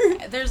like,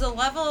 there's a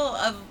level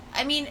of,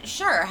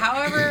 sure,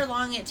 however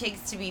long it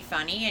takes to be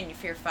funny, and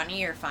if you're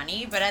funny, you're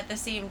funny, but at the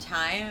same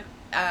time,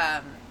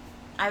 I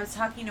was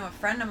talking to a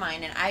friend of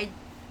mine, and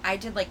I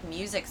did, like,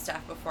 music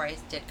stuff before I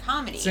did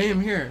comedy.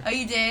 Same here. Oh,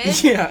 you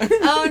did? Yeah.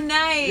 Oh,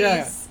 nice.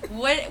 Yeah.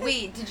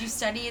 Wait, did you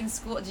study in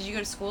school? Did you go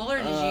to school, or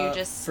did you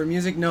just... For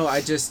music, no.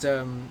 I just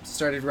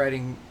started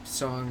writing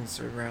songs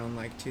around,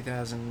 like,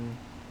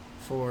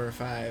 2004 or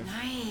 5.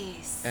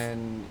 Nice.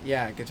 And,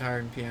 yeah, guitar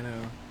and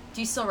piano.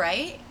 Do you still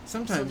write?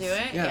 Sometimes. Still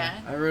do it? Yeah.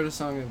 I wrote a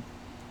song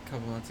a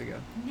couple months ago.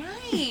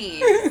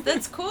 Nice.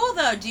 That's cool,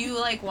 though. Do you,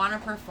 like, want to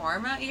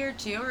perform out here,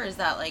 too, or is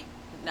that, like,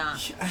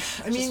 not I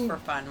just mean, for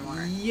fun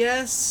more?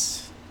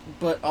 yes,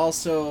 but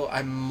also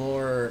I'm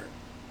more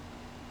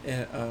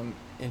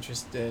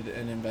interested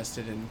and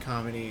invested in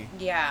comedy.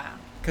 Yeah.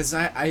 Because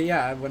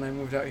when I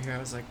moved out here, I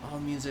was like, oh,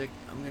 music,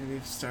 I'm going to be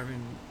a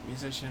starving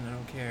musician, I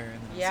don't care.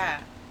 And then I was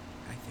like,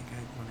 I think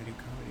I want to do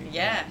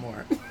comedy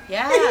more.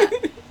 Yeah.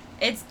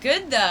 It's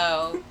good,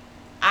 though.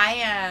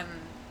 I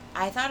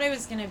thought I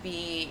was going to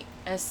be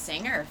a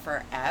singer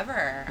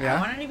forever. Yeah?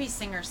 I wanted to be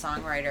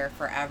singer-songwriter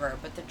forever,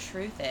 but the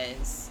truth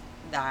is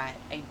that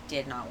I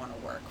did not want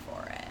to work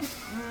for it.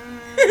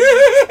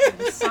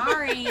 I'm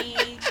sorry.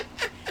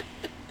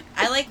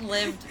 I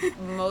lived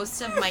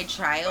most of my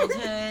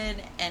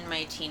childhood and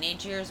my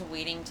teenage years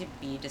waiting to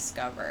be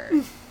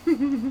discovered.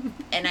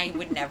 And I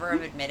would never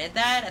have admitted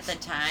that at the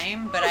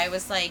time, but I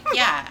was like,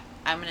 yeah,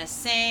 I'm going to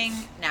sing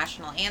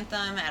national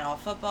anthem at all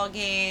football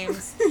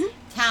games,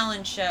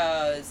 talent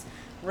shows,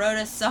 wrote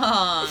a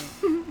song,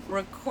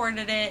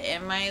 recorded it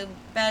in my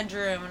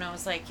bedroom, and I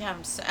was like, yeah,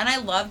 and I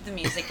loved the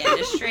music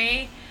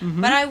industry,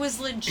 but I was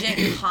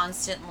legit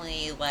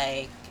constantly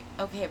like,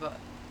 okay, but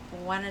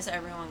when is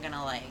everyone going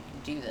to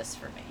do this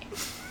for me?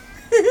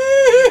 You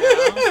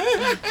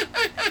know?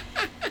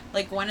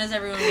 When is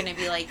everyone going to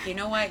be like, you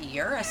know what,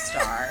 you're a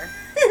star.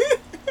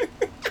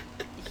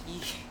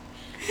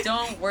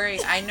 Don't worry.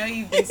 I know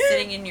you've been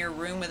sitting in your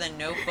room with a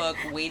notebook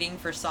waiting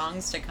for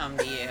songs to come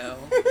to you,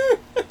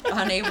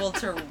 unable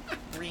to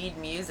read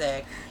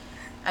music.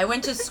 I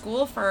went to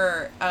school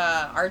for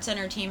arts,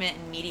 entertainment,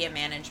 and media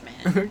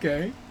management.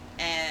 Okay.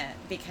 And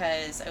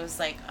because I was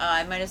like,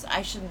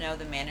 I should know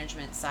the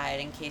management side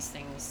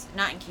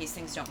not in case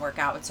things don't work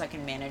out, but so I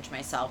can manage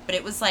myself. But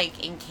it was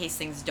in case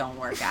things don't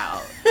work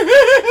out.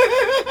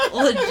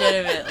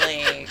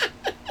 Legitimately.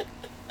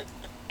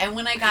 And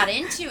when I got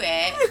into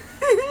it,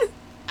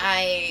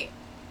 I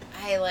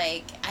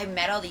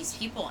met all these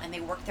people, and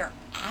they worked their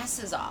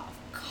asses off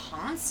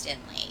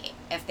constantly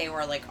if they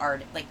were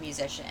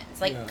musicians.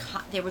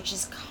 They were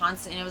just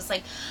constant, and it was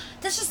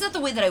that's just not the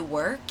way that I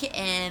work.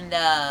 And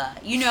I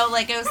was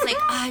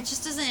it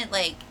just doesn't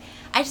I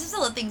just have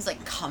to let things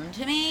come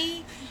to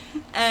me.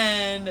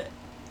 And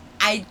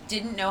I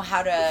didn't know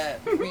how to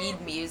read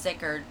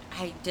music, or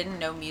I didn't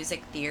know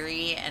music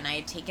theory, and I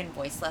had taken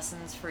voice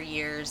lessons for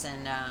years.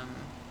 And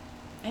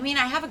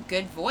I have a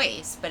good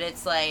voice, but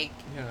it's I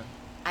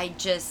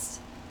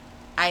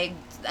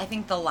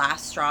think the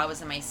last straw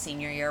was in my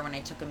senior year when I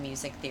took a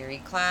music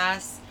theory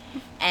class,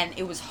 and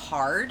it was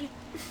hard,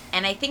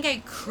 and I think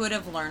I could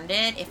have learned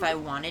it if I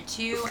wanted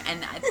to,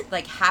 and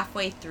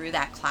halfway through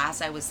that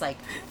class I was like,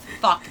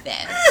 fuck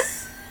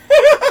this.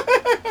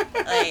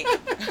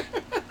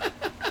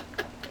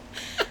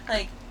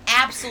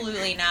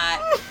 Absolutely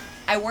not.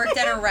 I worked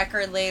at a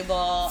record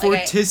label.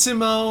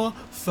 Fortissimo,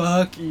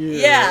 fuck you.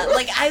 Yeah,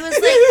 I was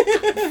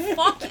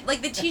fuck you.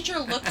 The teacher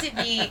looked at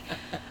me.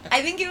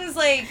 I think it was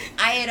I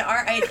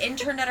had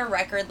interned at a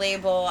record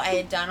label. I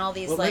had done all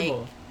these What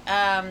label?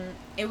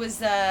 It was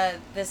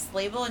this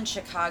label in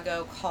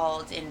Chicago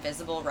called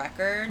Invisible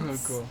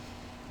Records. Oh,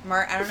 cool.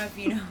 I don't know if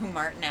you know who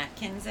Martin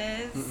Atkins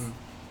is. Mm-mm.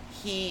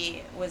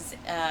 He was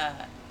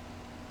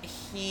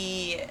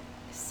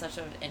such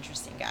an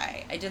interesting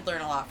guy. I did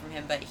learn a lot from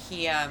him, but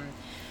he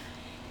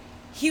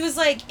was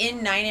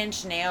in 9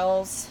 Inch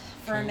Nails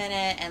for a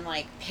minute, and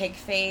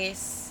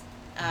Pigface,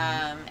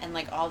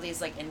 and all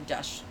these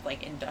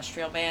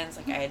industrial bands.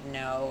 I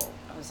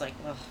was like,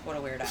 ugh, what a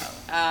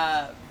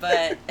weirdo.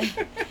 But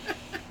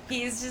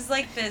he's just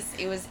this.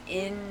 It was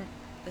in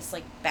this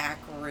back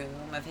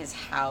room of his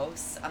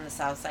house on the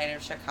south side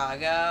of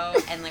Chicago,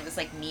 and it was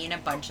me and a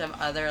bunch of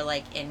other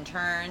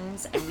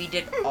interns, and we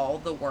did all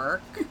the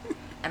work.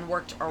 And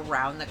worked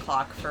around the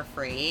clock for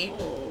free,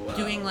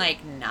 doing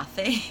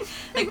nothing.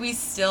 We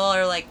still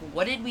are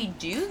what did we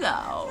do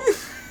though?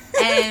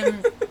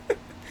 And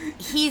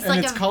he's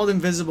and it's called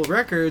Invisible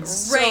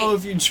Records, right. So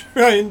if you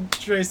try and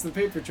trace the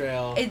paper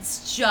trail,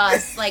 it's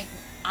just I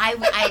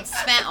had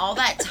spent all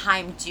that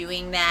time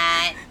doing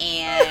that,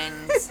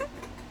 and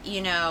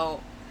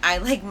I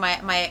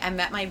I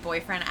met my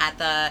boyfriend at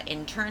the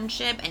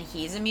internship, and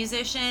he's a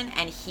musician,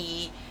 and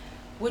he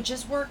would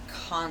just work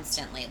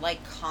constantly,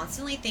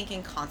 constantly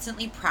thinking,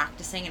 constantly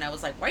practicing, and I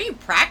was like, why are you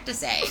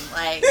practicing?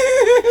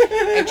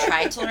 I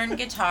tried to learn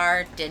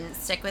guitar, didn't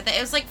stick with it. It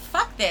was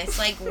fuck this.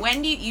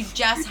 When do you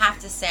just have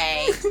to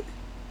say,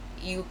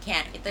 you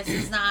can't,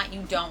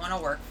 you don't want to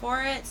work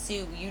for it, so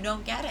you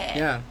don't get it.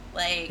 Yeah.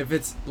 If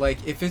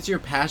it's your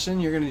passion,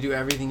 you're going to do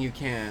everything you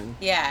can.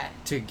 Yeah.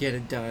 To get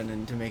it done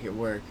and to make it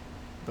work.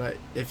 But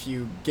if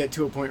you get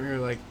to a point where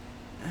you're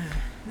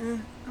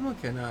I'm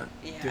okay not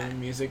doing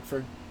music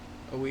for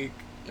a week,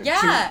 or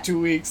 2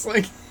 weeks,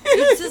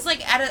 it's just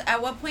at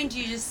what point do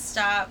you just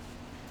stop?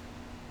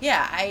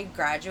 Yeah, I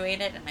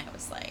graduated, and I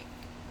was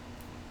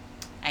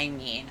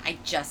I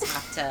just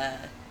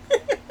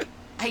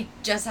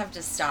have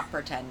to stop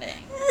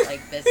pretending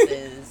this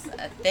is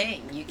a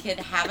thing. You can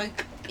have a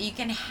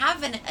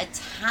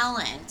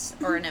talent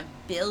or an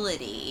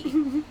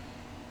ability.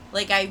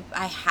 I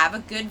have a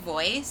good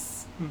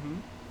voice,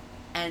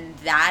 and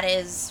that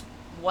is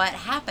what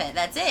happened.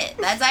 That's it.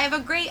 I have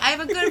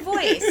a good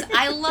voice.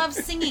 I love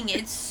singing.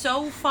 It's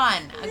so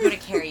fun. I go to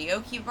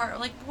karaoke bar,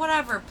 like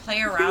whatever,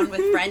 play around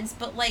with friends.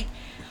 But like,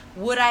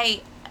 would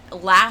I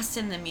last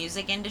in the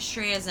music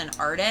industry as an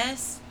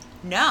artist?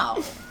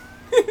 No.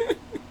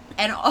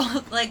 And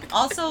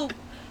also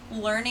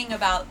learning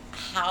about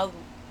how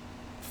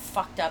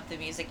fucked up the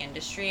music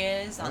industry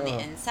is on the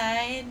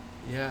inside.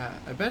 Yeah,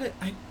 I bet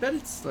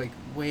it's like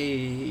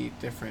way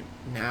different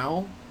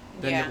now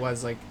than it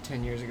was like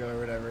 10 years ago or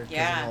whatever.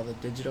 Because of all the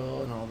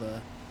digital and all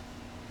the...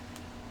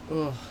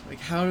 like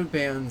how do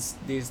bands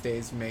these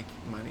days make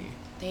money?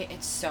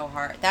 It's so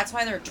hard. That's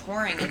why they're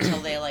touring until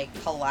they like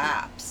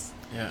collapse.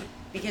 Yeah.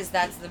 Because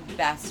that's the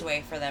best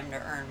way for them to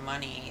earn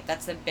money.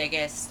 That's the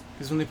biggest...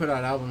 Because when they put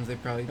out albums, they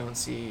probably don't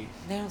see...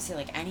 They don't see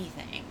like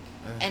anything.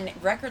 And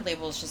record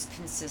labels just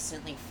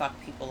consistently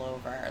fuck people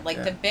over.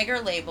 Like the bigger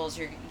labels,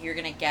 you're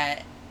gonna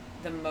get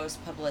the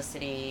most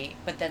publicity,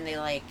 but then they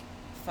like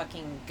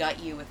fucking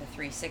gut you with a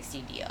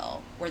 360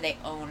 deal where they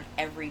own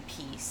every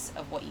piece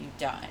of what you've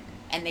done,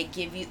 and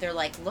they're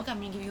like, look,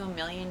 I'm gonna give you $1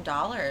 million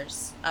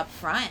up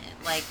front.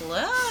 Like,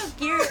 look,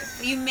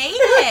 you made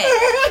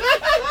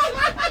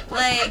it.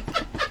 Like,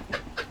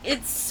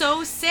 it's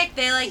so sick.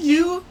 They like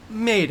you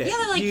made it. Yeah,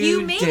 they're like,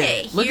 you made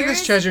it. Look at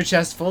this treasure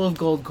chest full of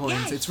gold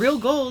coins. Yeah, it's real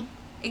gold.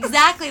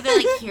 Exactly. They're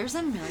like, here's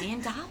 $1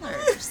 million.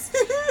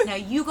 Now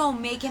you go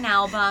make an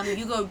album.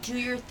 You go do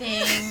your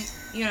thing.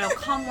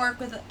 Come work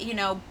with,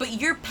 but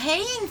you're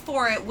paying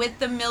for it with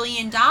the $1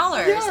 million.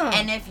 Yeah.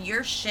 And if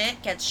your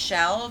shit gets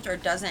shelved or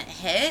doesn't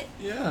hit,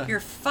 you're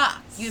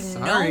fucked. You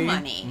have no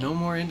money. No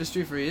more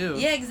industry for you.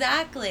 Yeah,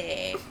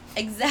 exactly.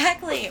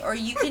 Exactly. Or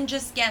you can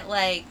just get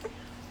like,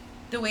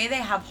 the way they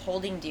have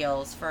holding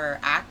deals for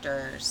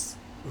actors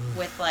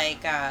with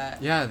like...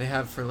 yeah, they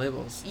have for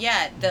labels.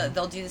 Yeah,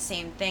 they'll do the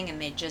same thing, and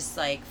they just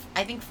like...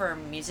 I think for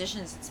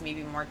musicians it's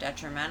maybe more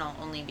detrimental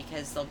only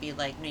because they'll be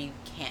like, no, you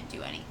can't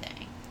do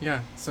anything.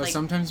 Yeah, so like,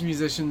 sometimes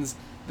musicians...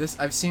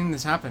 I've seen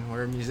this happen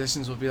where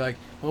musicians will be like,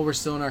 well, we're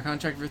still in our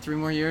contract for 3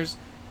 more years,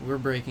 we're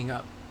breaking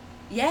up.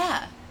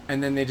 Yeah.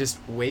 And then they just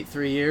wait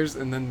 3 years,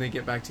 and then they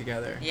get back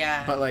together.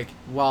 Yeah. But, like,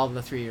 while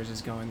the 3 years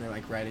is going, they're,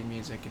 like, writing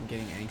music and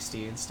getting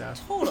angsty and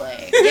stuff.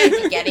 Totally.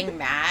 Yeah, getting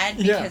mad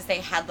because they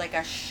had, like,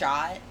 a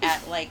shot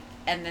at, like,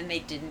 and then they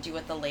didn't do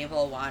what the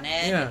label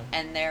wanted. Yeah.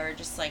 And they were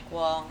just like,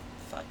 well,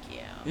 fuck you.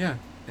 Yeah.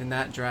 And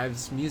that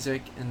drives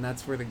music, and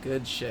that's where the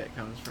good shit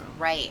comes from.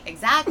 Right.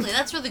 Exactly.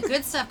 That's where the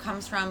good stuff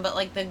comes from. But,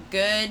 like, the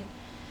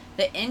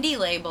indie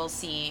label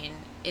scene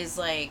is,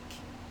 like,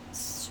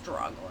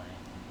 struggling.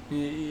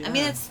 Yeah. I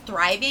mean, it's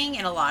thriving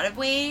in a lot of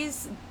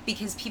ways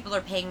because people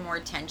are paying more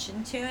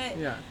attention to it.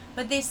 Yeah.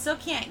 But they still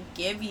can't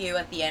give you,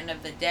 at the end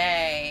of the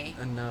day...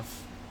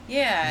 enough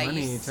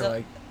money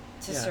to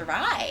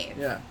survive.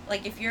 Yeah.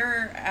 Like, if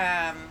you're,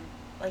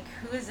 like,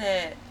 who is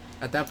it?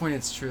 At that point,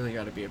 it's truly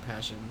got to be a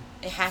passion.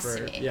 It has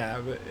to be. Yeah,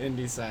 the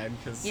indie side.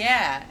 Cause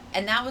yeah.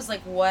 And that was,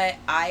 like,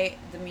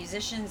 the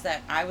musicians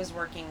that I was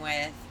working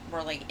with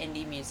were, like,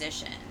 indie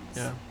musicians.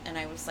 Yeah. And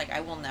I was like,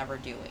 I will never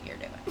do what you're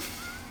doing.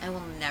 I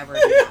will never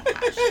be that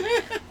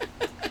passionate.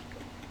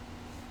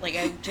 Like,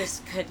 I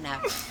just could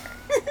never.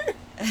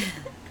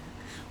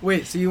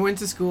 Wait, so you went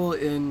to school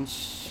in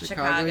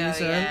Chicago, you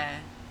said?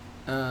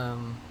 Yeah.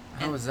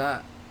 How was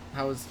that?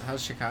 How's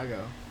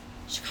Chicago?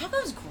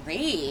 Chicago's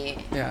great.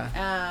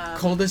 Yeah.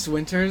 Coldest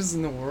winters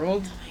in the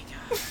world? Oh my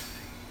god.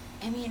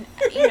 I mean,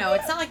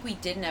 it's not like we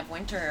didn't have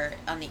winter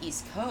on the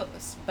East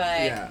Coast,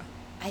 but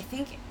I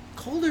think...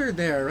 colder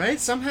there, right?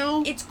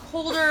 Somehow it's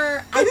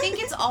colder. I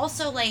think it's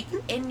also like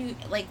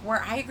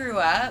where I grew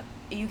up,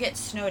 you get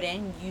snowed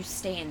in, you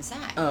stay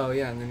inside. Oh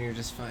yeah, and then you're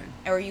just fine.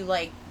 Or you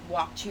like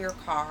walk to your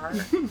car.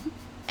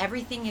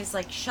 Everything is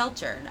like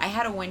sheltered. I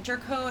had a winter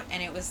coat,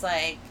 and it was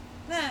like,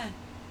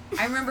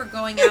 I remember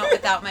going out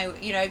without my,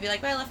 I'd be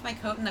like, well, I left my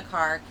coat in the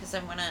car because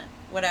I'm gonna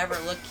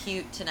look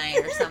cute tonight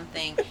or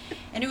something,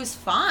 and it was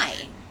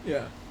fine.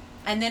 Yeah.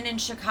 And then in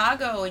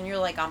Chicago, and you're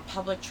like on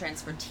public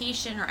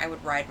transportation, or I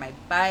would ride my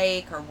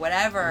bike or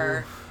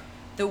whatever,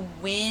 the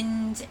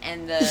wind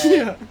and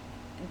the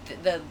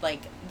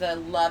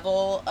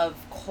level of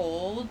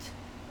cold,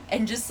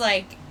 and just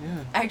like,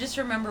 I just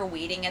remember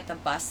waiting at the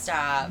bus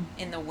stop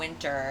in the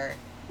winter,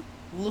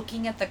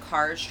 looking at the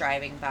cars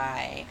driving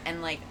by,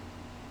 and like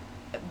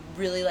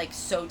really like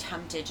so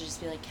tempted to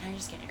just be like, can I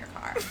just get in your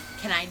car?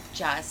 Can I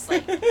just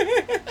like,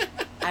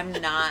 I'm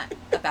not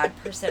a bad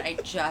person.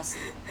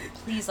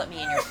 Please let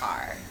me in your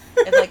car.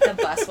 If like the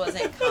bus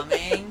wasn't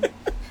coming.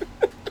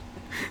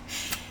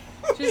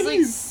 Just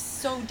like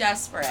so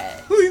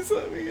desperate. Please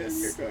let me in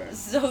your car.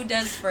 So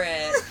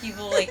desperate.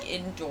 People like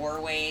in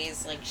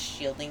doorways, like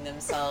shielding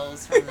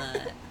themselves from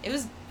it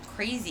was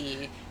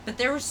crazy. But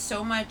there was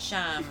so much,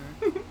 I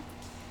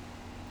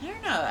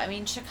don't know. I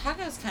mean,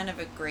 Chicago's kind of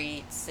a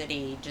great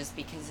city just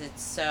because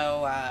it's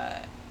so,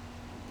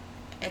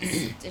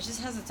 it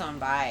just has its own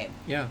vibe.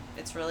 Yeah.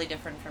 It's really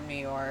different from New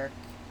York.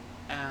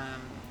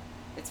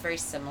 It's very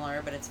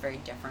similar, but it's very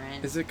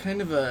different. Is it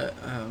kind of a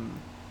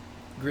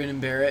grin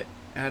and bear it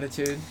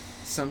attitude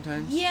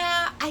sometimes?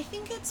 Yeah, I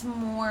think it's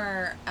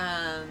more,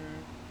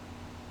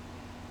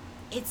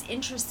 it's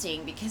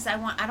interesting because I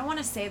don't want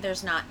to say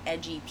there's not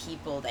edgy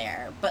people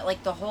there, but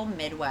like the whole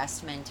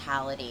Midwest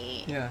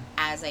mentality,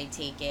 as I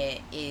take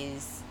it,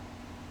 is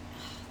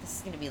this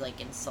is gonna be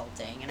like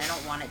insulting, and I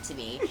don't want it to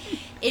be.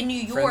 In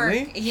New York,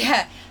 friendly?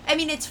 I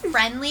mean it's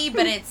friendly,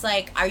 but it's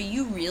like, are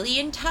you really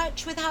in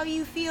touch with how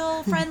you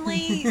feel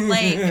friendly?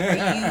 Like,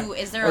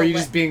 is there? Or are you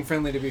just being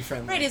friendly to be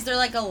friendly? Right? Is there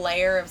like a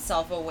layer of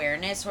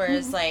self-awareness,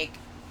 whereas like,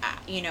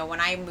 you know, when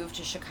I moved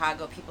to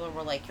Chicago, people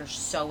were like, "You're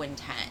so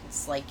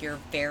intense. Like, you're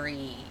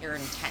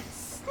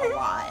intense a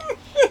lot."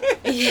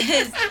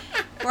 Because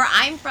where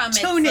I'm from,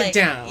 it's tone like, it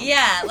down.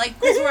 Yeah, like,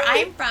 because where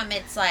I'm from,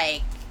 it's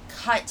like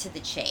cut to the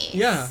chase.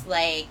 Yeah.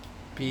 Like,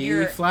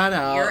 be flat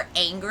out. You're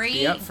angry.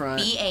 Be upfront.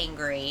 Be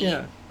angry.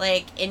 Yeah.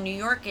 Like in New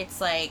York, it's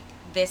like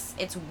this.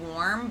 It's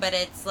warm, but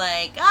it's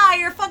like,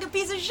 you're a fucking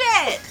piece of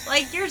shit.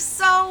 Like, you're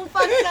so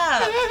fucked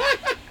up.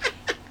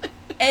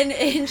 And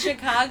in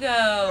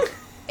Chicago,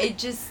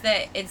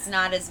 it's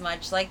not as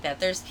much like that.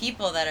 There's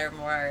people that are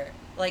more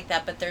like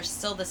that, but there's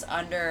still this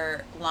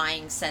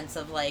underlying sense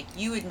of like,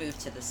 you would move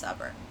to the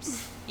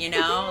suburbs, you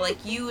know,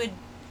 like you would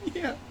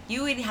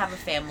have a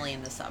family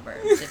in the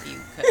suburbs if you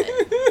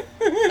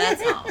could.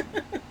 That's home.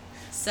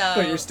 So,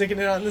 but you're sticking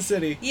it out in the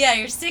city. Yeah,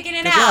 you're sticking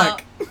it Good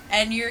out, luck.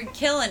 and you're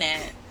killing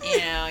it. You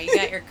know, you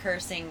got your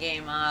cursing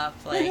game up,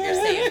 like you're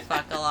saying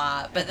fuck a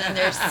lot, but then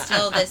there's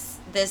still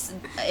this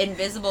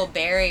invisible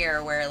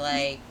barrier where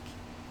like,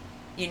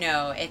 you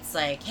know, it's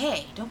like,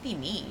 hey, don't be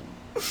mean.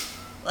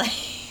 Like,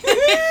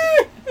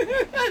 hey,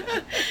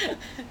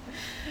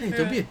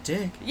 don't be a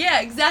dick.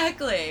 Yeah,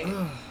 exactly.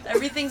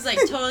 Everything's like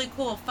totally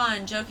cool,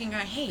 fun, joking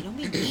around. Hey, don't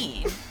be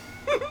mean.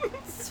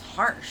 It's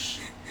harsh.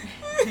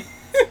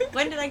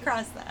 When did I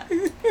cross that?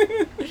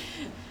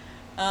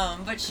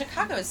 But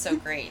Chicago is so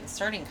great, and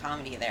starting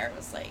comedy there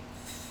was like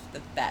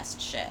the best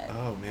shit.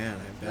 Oh man,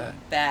 I bet.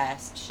 The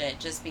best shit,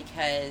 just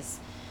because.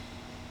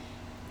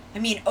 I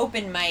mean,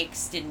 open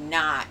mics did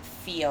not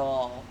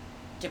feel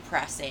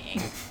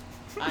depressing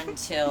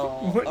until.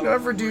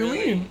 Whatever do you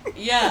mean?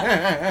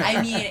 Yeah,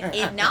 I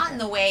mean, not in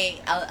the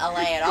way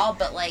LA at all,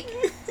 but like,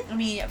 I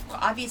mean,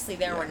 obviously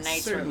there were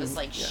nights where it was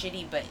like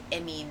shitty, but I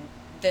mean,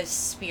 the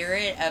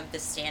spirit of the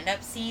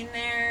stand-up scene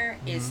there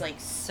is like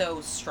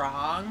so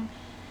strong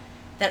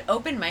that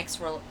open mics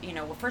were, you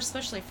know,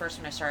 especially first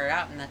when I started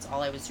out and that's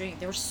all I was doing,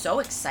 they were so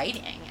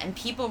exciting and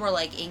people were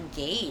like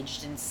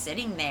engaged and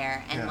sitting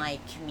there and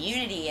like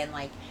community, and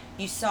like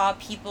you saw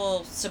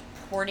people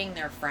supporting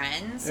their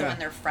friends. So when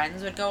their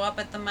friends would go up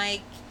at the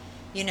mic,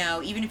 you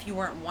know, even if you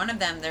weren't one of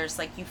them, there's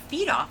like, you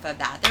feed off of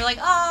that. They're like,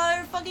 oh,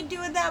 you're fucking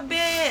doing that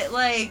bit.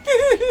 Like,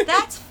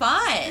 that's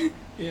fun.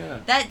 Yeah.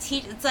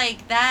 It's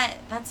like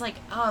that's like,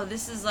 oh,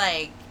 this is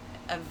like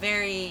a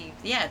very,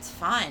 it's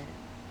fun.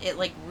 It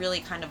like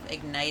really kind of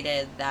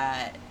ignited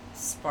that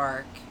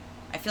spark.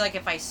 I feel like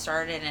if I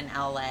started in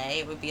LA,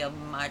 it would be a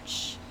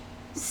much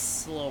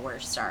slower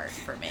start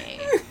for me.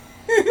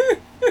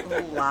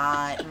 A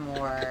lot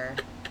more,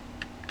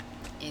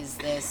 is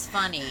this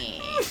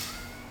funny?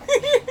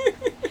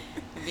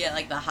 Be at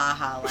like the Ha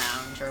Ha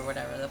Lounge or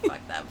whatever the fuck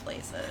that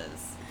place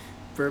is.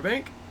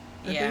 Burbank?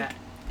 I think?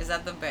 Is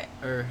that the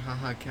or Ha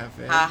Ha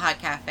Cafe? Ha Ha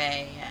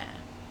Cafe, yeah.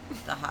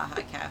 The Ha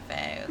Ha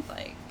Cafe with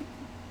like,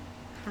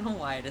 I don't know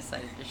why I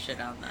decided to shit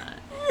on that.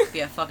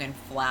 Be a fucking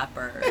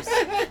flappers.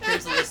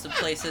 Here's a list of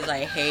places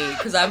I hate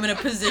because I'm in a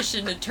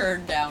position to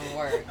turn down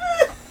work.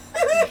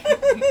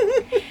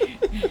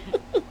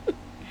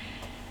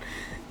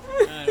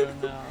 I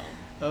don't know.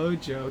 Oh,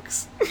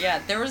 jokes. Yeah,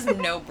 there was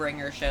no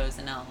bringer shows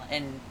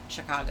in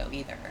Chicago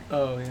either.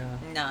 Oh, yeah.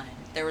 None.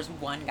 There was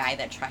one guy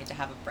that tried to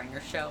have a bringer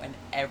show, and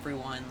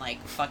everyone,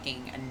 like,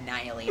 fucking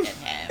annihilated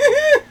him.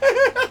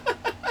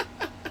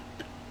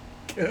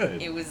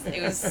 Good. It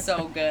was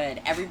so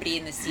good. Everybody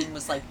in the scene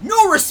was like,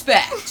 no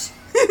respect!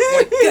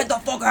 Like, get the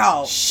fuck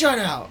out! Shut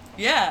out!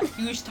 Yeah,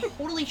 he was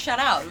totally shut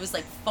out. It was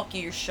like, fuck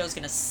you, your show's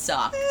gonna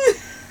suck.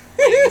 Like,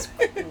 it was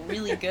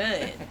really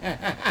good.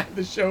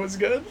 The show was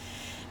good?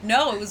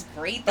 No, it was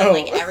great that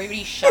like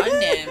everybody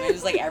shunned him. It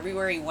was like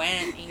everywhere he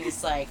went, he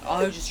was like,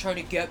 "Oh, I was just trying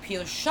to get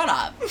people." Shut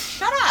up!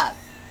 Shut up!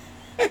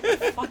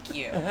 Fuck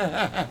you.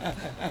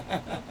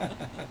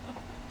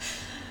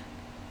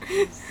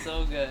 It's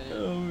so good.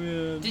 Oh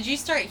man. Did you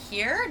start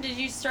here? Did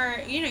you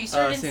start? You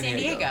started in San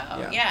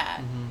Diego. Yeah.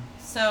 Mm-hmm.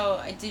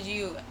 So did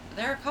you?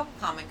 There are a couple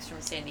comics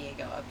from San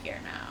Diego up here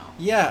now.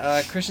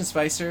 Yeah, Christian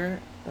Spicer.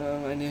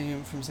 I knew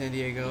him from San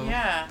Diego.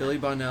 Yeah. Billy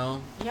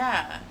Bonnell.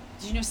 Yeah.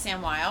 Did you know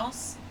Sam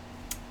Wiles?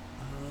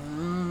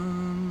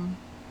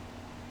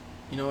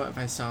 You know what? If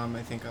I saw him,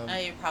 I think I'll. Oh,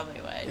 you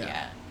probably would.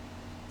 Yeah.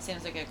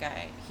 Seems like a good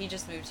guy. He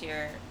just moved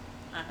here.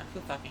 Who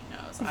fucking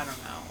knows? I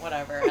don't know.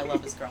 Whatever. I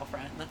love his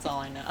girlfriend. That's all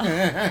I know.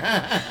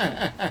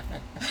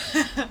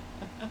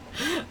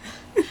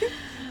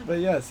 But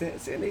yeah,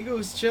 San Diego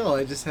was chill.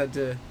 I just had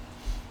to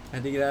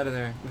get out of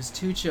there. It was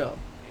too chill.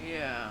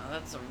 Yeah,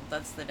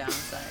 that's the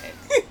downside.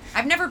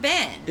 I've never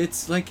been.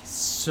 It's like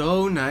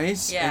so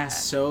nice Yeah. and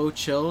so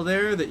chill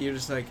there that you're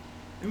just like,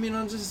 I mean,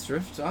 I'll just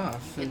drift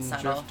off You and can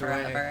settle drift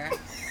forever. away.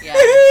 Yeah.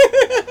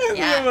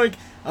 Yeah. I'm like,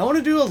 I want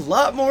to do a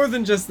lot more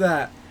than just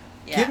that.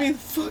 Yeah. Get me the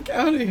fuck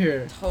out of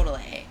here.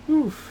 Totally.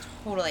 Oof.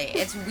 Totally.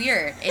 It's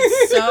weird.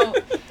 It's so...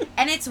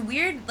 And it's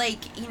weird,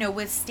 like, you know,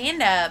 with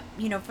stand-up,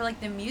 you know, for,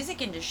 like, the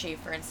music industry,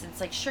 for instance,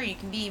 like, sure, you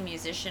can be a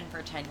musician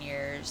for 10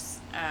 years,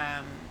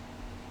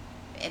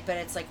 but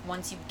it's, like,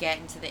 once you get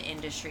into the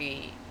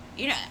industry,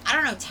 you know, I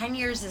don't know, 10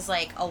 years is,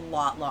 like, a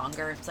lot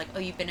longer. It's like, oh,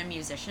 you've been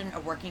a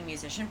working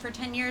musician for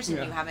 10 years and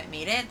you haven't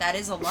made it? That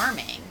is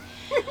alarming.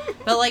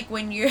 But, like,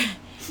 when you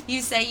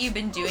say you've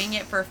been doing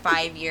it for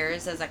 5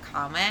 years as a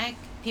comic,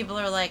 people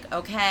are like,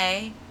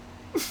 okay.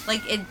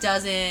 Like, it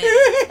doesn't...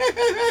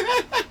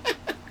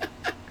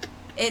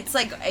 It's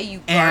like, you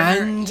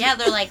garner... And? Yeah,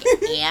 they're like,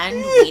 and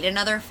wait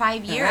another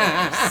 5 years.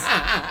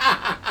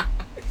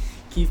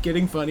 Keep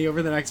getting funny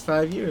over the next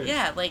 5 years.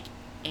 Yeah, like,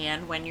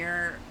 and when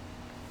you're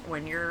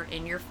in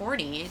your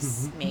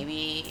 40s,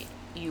 maybe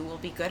you will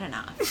be good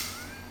enough.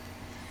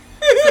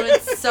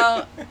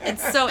 So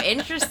it's so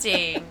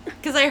interesting.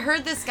 Because I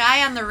heard this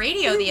guy on the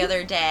radio the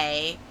other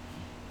day.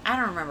 I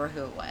don't remember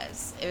who it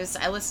was.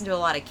 I listened to a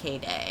lot of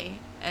K-Day.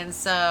 And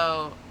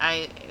so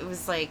it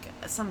was like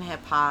some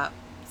hip hop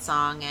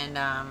song, and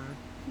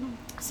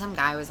some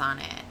guy was on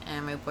it,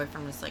 and my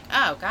boyfriend was like,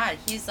 oh god,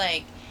 he's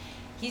like,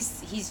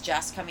 he's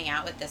just coming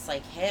out with this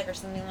like hit or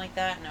something like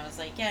that, and I was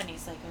like, yeah, and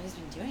he's like, oh, he's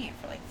been doing it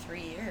for like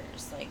 3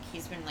 years, like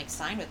he's been like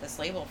signed with this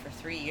label for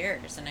 3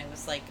 years, and I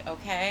was like,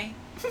 okay.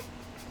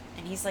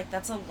 And he's like,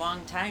 that's a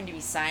long time to be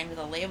signed with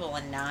a label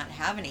and not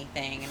have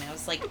anything, and I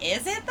was like,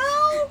 is it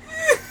though?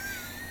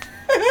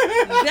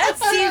 That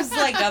seems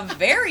like a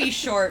very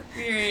short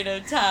period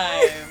of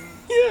time.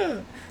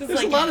 Yeah. There's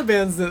like, a lot of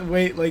bands that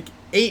wait like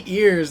 8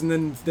 years and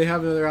then they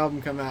have another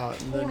album come out.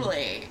 And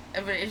totally.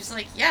 But it's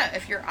like, yeah,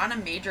 if you're on a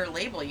major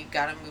label, you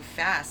gotta move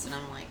fast. And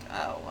I'm like,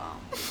 oh, well.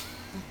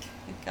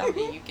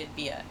 Company, you could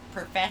be a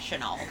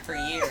professional for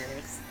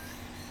years.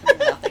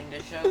 Nothing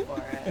to show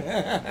for it.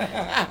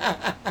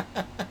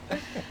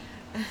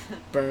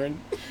 Burn.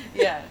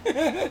 Yeah.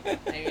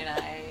 I mean,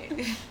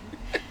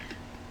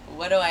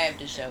 what do I have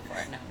to show for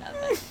it? No,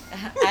 nothing.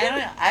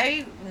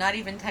 I'm not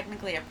even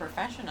technically a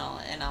professional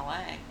in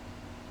LA.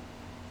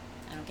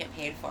 I don't get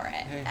paid for it.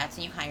 Hey. That's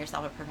when you call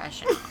yourself a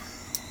professional.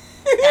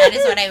 That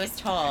is what I was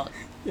told.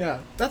 Yeah,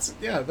 that's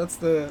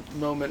the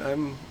moment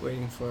I'm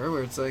waiting for,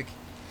 where it's like,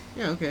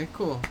 yeah, okay,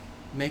 cool.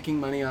 Making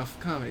money off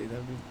comedy,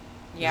 that'd be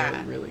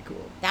really, really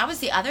cool. That was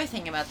the other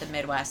thing about the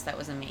Midwest that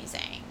was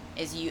amazing,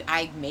 is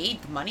I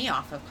made money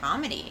off of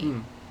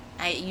comedy.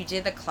 You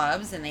did the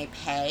clubs and they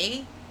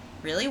pay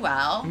really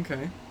well.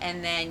 Okay.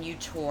 And then you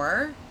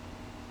tour,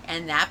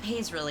 and that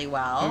pays really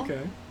well.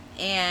 Okay.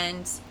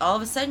 And all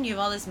of a sudden you have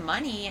all this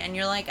money, and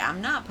you're like,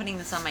 I'm not putting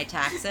this on my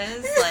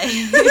taxes. Like,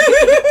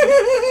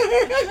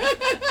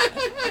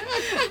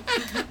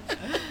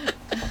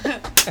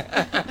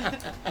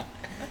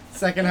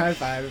 second high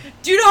five.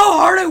 Do you know how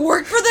hard I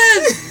worked for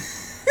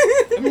this?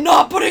 I'm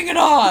not putting it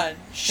on.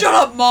 Shut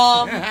up,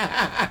 Mom.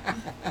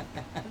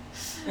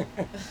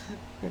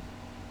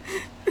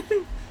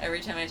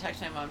 Every time I talk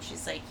to my mom,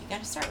 she's like, you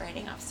gotta start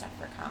writing off stuff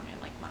for comedy.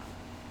 I'm like, Mom,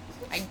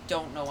 I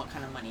don't know what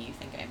kind of money you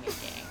think I'm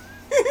making.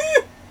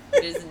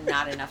 It is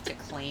not enough to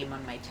claim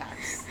on my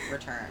tax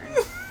return.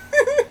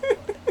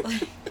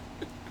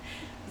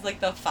 It's like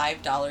the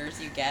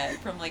 $5 you get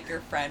from like your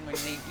friend when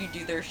you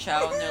do their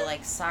show, and they're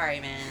like, sorry,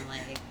 man,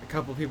 like, a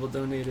couple people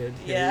donated.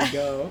 Here you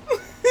go.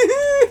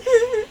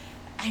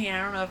 I mean,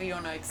 I don't know if you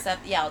want to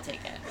accept. Yeah, I'll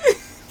take it.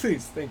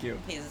 Please, thank you.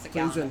 Please, it's a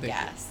gallon of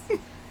gas.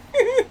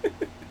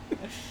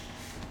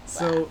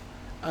 So,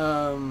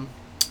 so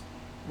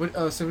what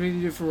do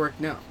you do for work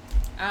now?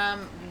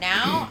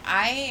 Now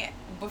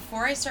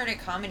before I started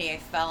comedy, I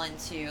fell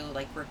into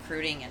like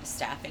recruiting at a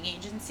staffing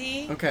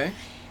agency. Okay.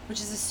 Which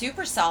is a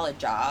super solid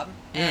job.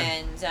 Yeah.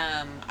 And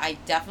I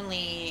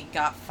definitely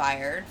got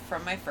fired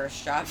from my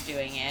first job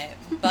doing it.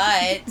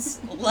 But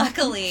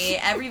luckily,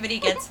 everybody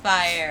gets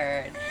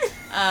fired.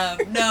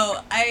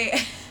 No,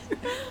 I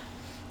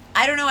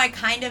don't know. I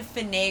kind of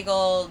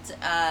finagled.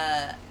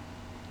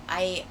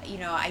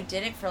 I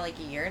did it for like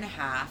a year and a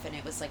half, and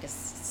it was like a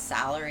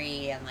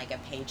salary and like a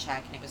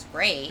paycheck, and it was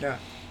great. Yeah.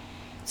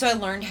 So I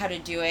learned how to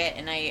do it,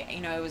 and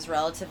I was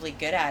relatively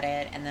good at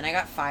it, and then I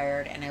got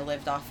fired, and I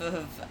lived off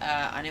of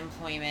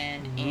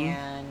unemployment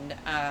and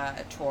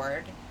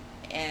toured,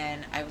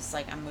 and I was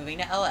like, I'm moving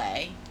to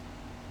LA,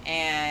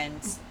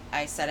 and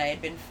I said I had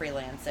been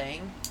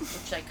freelancing,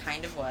 which I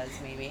kind of was,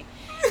 maybe,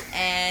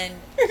 and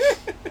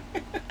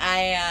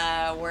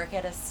I work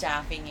at a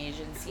staffing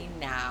agency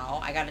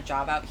now. I got a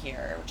job out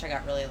here, which I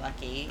got really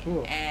lucky,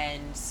 cool.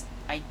 And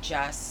I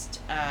just,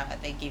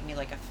 they gave me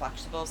like a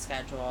flexible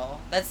schedule.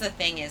 That's the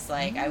thing is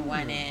like, I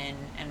went in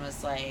and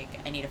was like,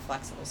 I need a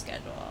flexible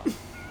schedule.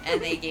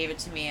 And they gave it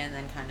to me and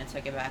then kind of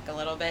took it back a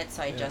little bit.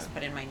 So I just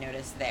put in my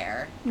notice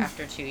there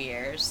after 2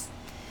 years.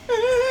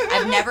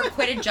 I've never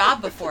quit a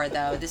job before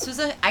though.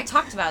 I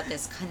talked about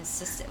this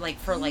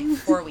for like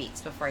 4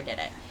 weeks before I did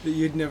it. That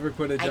you'd never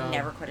quit a job? I'd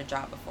never quit a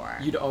job before.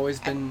 I've always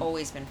been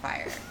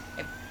fired.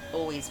 I've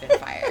always been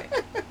fired.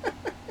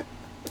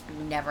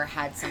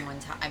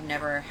 I've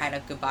never had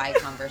a goodbye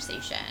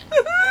conversation.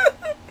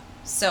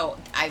 So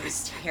I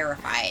was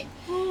terrified.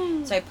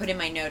 So I put in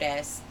my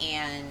notice,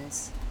 and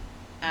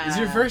It's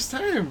your first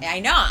time. I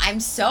know. I'm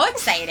so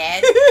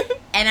excited.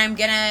 And I'm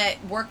going to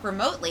work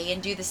remotely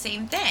and do the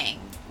same thing.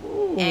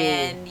 Ooh.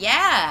 And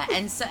yeah,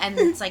 and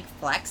it's like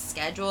flex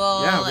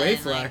schedule. Yeah, way and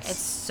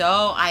flex. Like,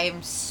 I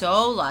am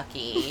so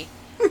lucky.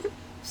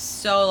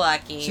 So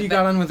lucky. So you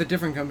got on with a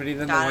different company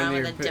than the one got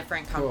you're... on with a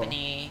different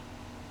company.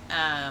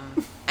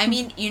 I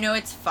mean,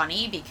 it's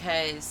funny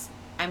because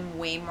I'm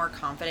way more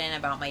confident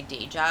about my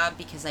day job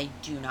because I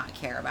do not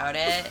care about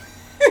it.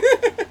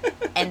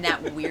 And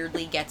that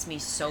weirdly gets me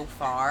so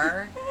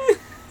far.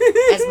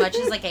 As much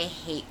as, like, I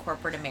hate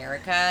corporate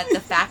America,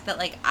 the fact that,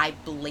 like, I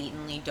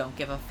blatantly don't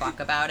give a fuck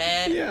about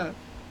it. Yeah.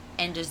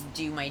 And just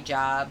do my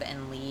job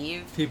and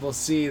leave. People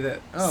see that,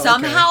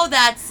 somehow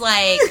that's,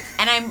 like...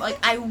 And I'm, like,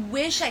 I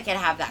wish I could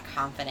have that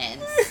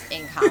confidence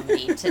in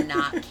comedy to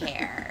not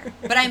care.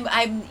 But I'm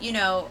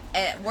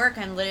at work,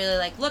 I'm literally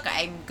like, look,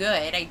 I'm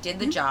good. I did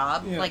the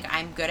job. Yeah. Like,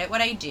 I'm good at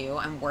what I do.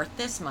 I'm worth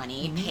this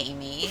money. Mm-hmm. Pay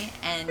me.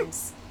 And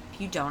if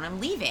you don't, I'm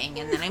leaving.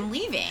 And then I'm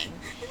leaving.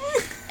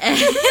 And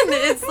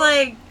it's,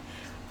 like,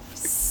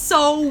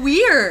 so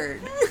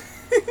weird.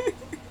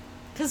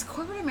 Because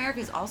corporate America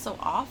is also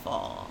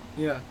awful.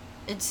 Yeah.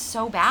 It's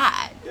so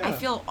bad. Yeah. I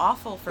feel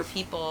awful for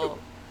people.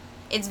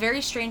 It's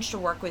very strange to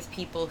work with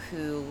people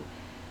who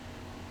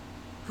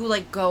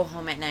like go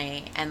home at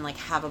night and like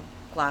have a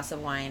glass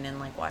of wine and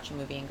like watch a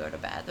movie and go to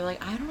bed. They're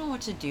like, I don't know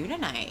what to do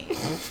tonight.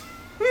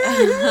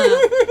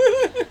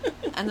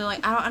 And they're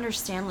like, I don't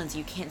understand, Lindsay.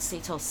 You can't stay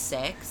till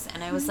 6.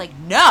 And I was like,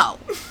 no.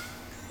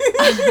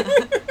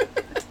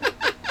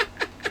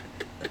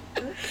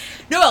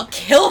 No, I'll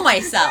kill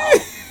myself.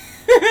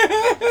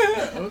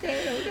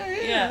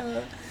 Okay.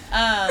 Yeah.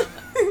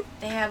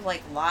 They have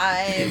like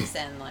lives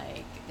and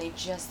like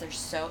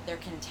they're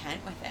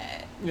content with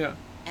it. Yeah.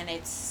 And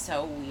it's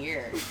so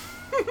weird.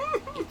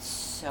 It's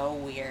so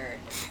weird.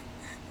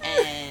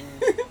 And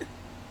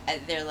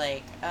they're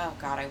like, oh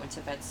God, I went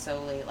to bed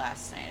so late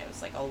last night. It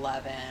was like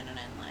 11, and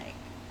I'm like,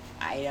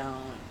 I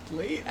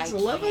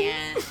 11?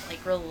 can't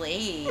like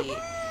relate.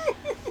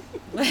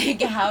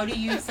 Like, how do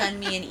you send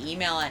me an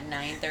email at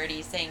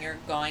 9:30 saying you're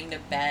going to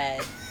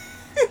bed?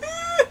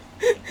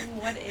 Like,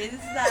 what is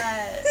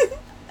that?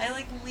 I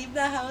like leave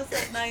the house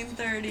at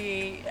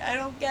 9:30. I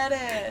don't get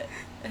it.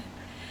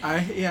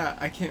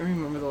 I can't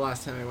remember the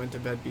last time I went to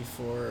bed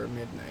before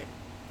midnight.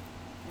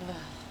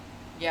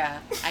 Yeah,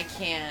 I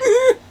can't.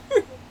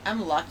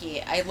 I'm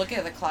lucky. I look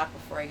at the clock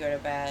before I go to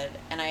bed,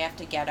 and I have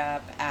to get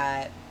up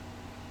at...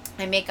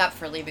 I make up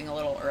for leaving a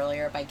little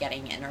earlier by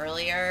getting in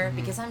earlier,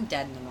 because I'm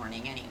dead in the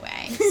morning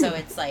anyway. So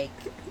it's like,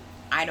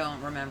 I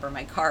don't remember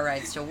my car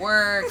rides to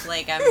work.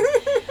 Like,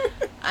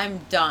 I'm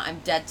done. I'm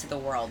dead to the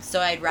world. So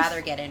I'd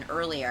rather get in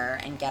earlier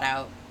and get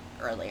out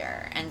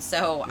earlier. And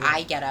so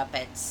I get up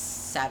at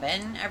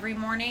 7 every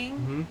morning.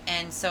 Mm-hmm.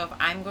 And so if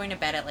I'm going to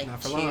bed at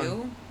like 2,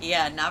 long.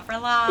 Yeah, not for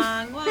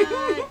long.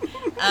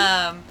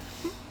 What?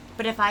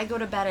 But if I go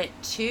to bed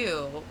at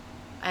 2,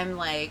 I'm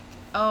like,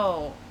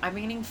 oh, I'm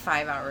getting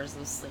 5 hours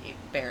of sleep.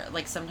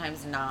 Like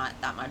sometimes not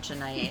that much a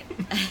night.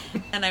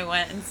 And I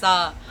went and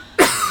saw.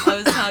 I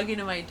was talking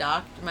to my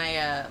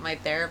my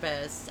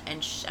therapist,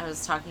 and I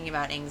was talking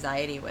about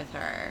anxiety with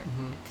her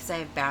because I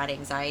have bad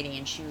anxiety,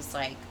 and she was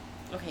like,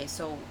 "Okay,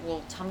 so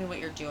tell me what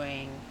you're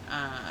doing.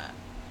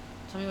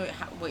 Tell me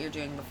what you're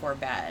doing before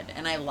bed."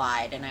 And I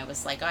lied, and I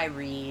was like, "I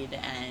read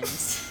and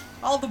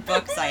all the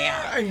books I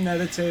have. I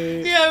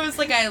meditate." Yeah, I was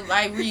like,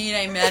 I read,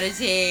 I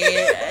meditate,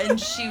 and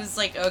she was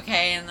like,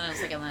 "Okay," and then I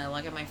was like, and then I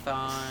look at my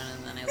phone,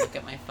 and then I look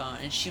at my phone,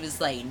 and she was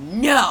like,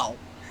 "No.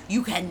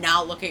 You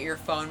cannot look at your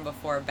phone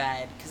before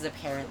bed," because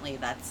apparently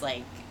that's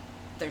like,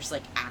 there's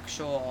like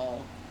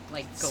actual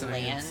like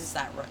glands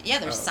that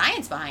there's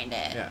science behind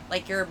it. Yeah.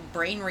 Like your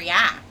brain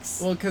reacts.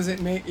 Well, because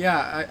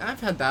I've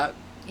had that.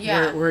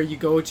 Yeah. Where you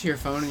go to your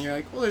phone and you're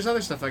like, well, there's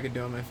other stuff I could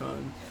do on my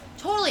phone.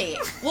 Totally.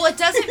 Well, it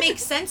doesn't make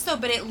sense though,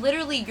 but it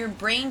literally, your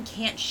brain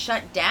can't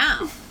shut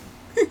down.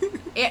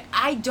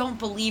 I don't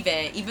believe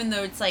it, even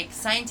though it's like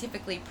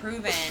scientifically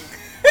proven.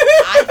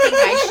 I think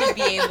I should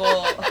be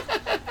able.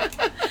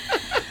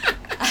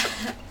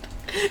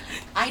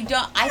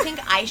 I think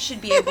I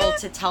should be able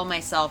to tell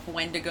myself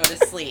when to go to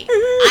sleep.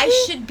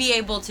 I should be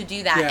able to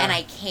do that, and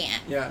I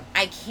can't. Yeah.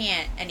 I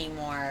can't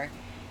anymore.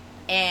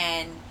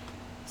 And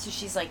so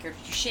she's like,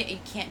 you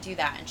can't do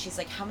that. And she's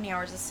like, how many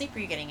hours of sleep are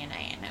you getting a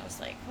night? And I was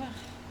like, well,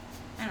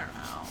 I don't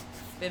know.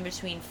 Been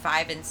between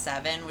 5 and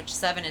 7, which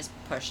 7 is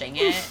pushing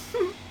it.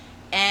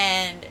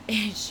 And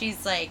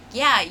she's like,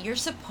 yeah, you're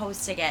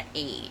supposed to get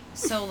 8.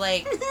 So,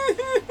 like,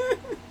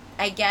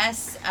 I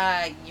guess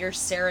your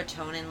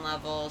serotonin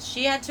level...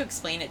 She had to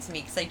explain it to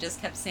me because I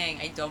just kept saying,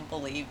 I don't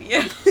believe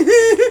you.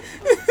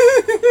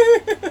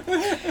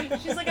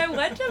 She's like, I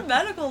went to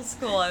medical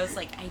school. I was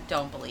like, I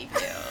don't believe you.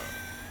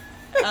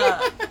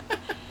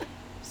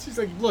 She's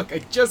like, look, I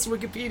just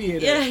Wikipedia'd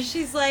it. Yeah,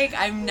 she's like,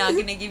 I'm not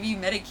going to give you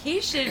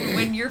medication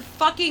when you're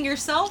fucking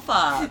yourself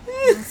up.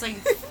 And it's like,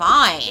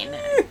 fine.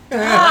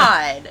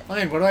 God.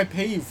 Fine, what do I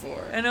pay you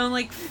for? And I'm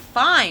like,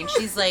 fine.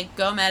 She's like,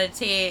 go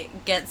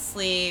meditate, get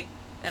sleep,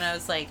 And I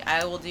was like,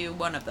 I will do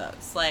one of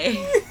those. Like,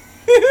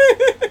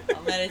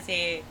 I'll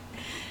meditate.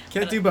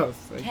 Can't do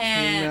both.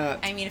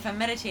 I mean, if I'm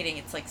meditating,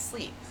 it's like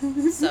sleep.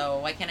 So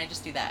why can't I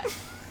just do that?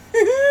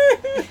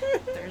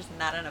 There's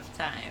not enough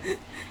time.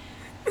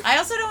 I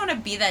also don't want to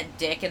be that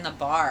dick in the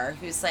bar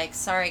who's like,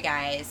 sorry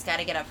guys,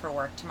 gotta get up for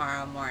work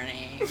tomorrow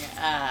morning.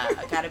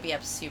 Gotta be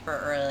up super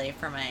early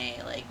for my,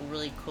 like,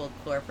 really cool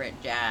corporate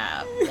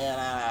job.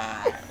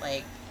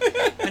 Like,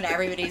 when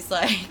everybody's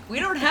like, we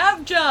don't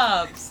have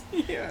jobs.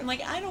 Yeah. I'm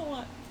like, I don't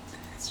want...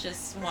 It's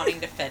just wanting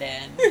to fit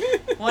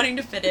in. Wanting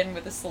to fit in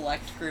with a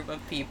select group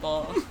of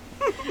people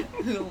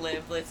who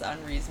live this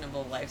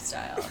unreasonable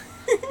lifestyle.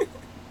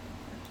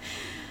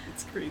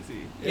 It's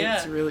crazy. Yeah.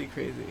 It's really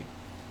crazy.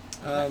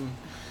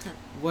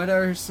 What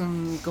are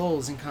some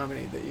goals in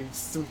comedy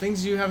some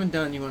things you haven't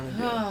done you want to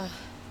do?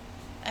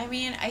 I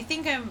mean, I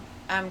think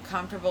I'm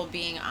comfortable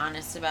being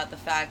honest about the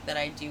fact that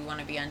I do want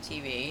to be on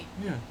TV.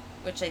 Yeah.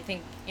 Which I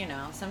think,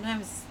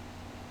 sometimes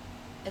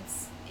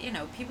it's,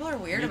 people are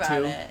weird Me about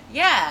too. it.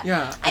 Yeah.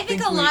 Yeah. I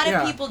think a lot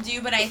of people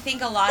do, but I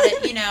think a lot of,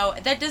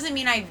 that doesn't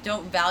mean I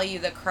don't value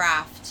the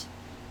craft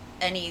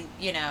any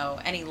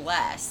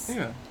less.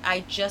 Yeah. I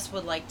just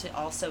would like to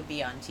also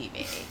be on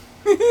TV.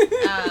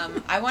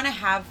 I want to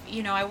have,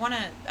 I want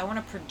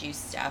to produce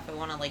stuff. I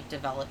want to, like,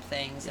 develop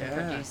things and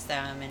produce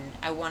them, and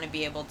I want to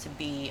be able to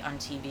be on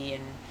TV,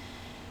 and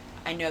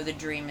I know the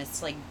dream is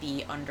to, like,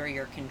 be under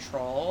your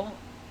control,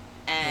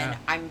 and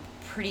I'm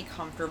pretty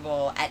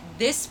comfortable at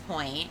this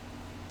point.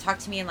 Talk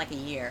to me in, like, a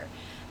year,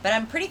 but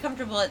I'm pretty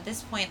comfortable at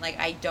this point. Like,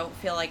 I don't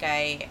feel like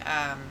I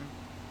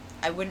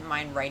wouldn't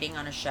mind writing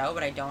on a show,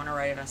 but I don't want to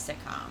write on a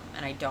sitcom,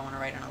 and I don't want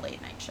to write on a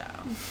late night show.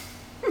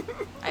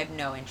 I have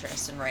no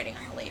interest in writing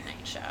on a late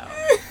night show.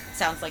 It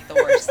sounds like the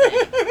worst thing.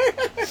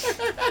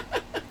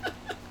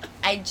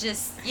 I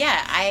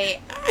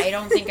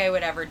don't think I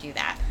would ever do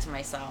that to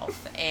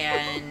myself,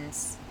 and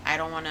I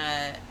don't want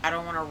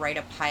to write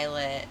a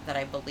pilot that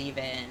I believe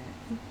in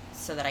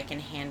so that I can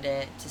hand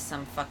it to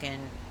some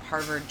fucking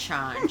Harvard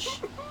chaunch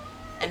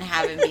and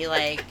have him be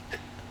like,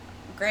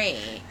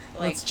 great.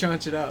 Like, let's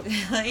chaunch it up.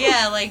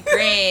 Yeah, like,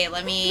 great.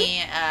 Let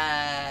me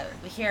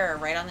here,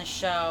 write on the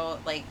show.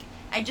 Like,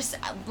 I'm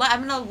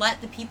gonna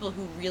let the people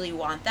who really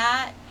want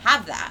that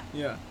have that.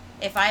 Yeah.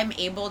 If I'm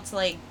able to,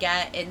 like,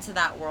 get into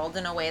that world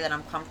in a way that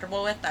I'm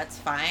comfortable with, that's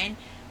fine.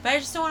 But I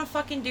just don't want to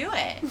fucking do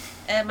it.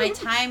 And my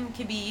time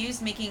could be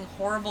used making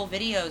horrible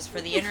videos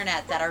for the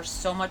internet that are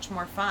so much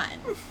more fun.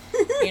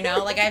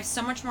 Like, I have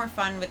so much more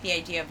fun with the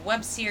idea of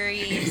web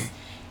series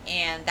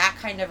and that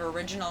kind of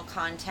original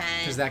content.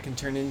 Because that can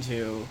turn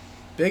into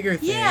bigger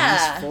things.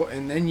 Yeah.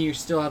 And then you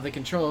still have the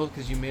control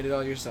because you made it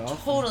all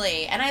yourself.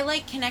 Totally. And I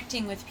like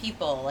connecting with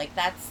people. Like,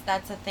 that's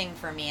a thing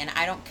for me. And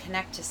I don't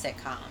connect to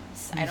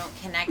sitcoms. I don't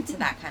connect to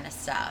that kind of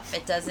stuff.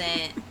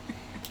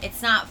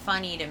 It's not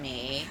funny to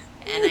me.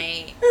 And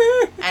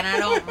I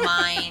don't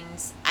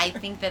mind. I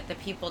think that the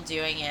people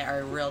doing it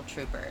are real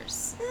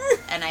troopers.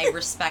 And I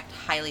respect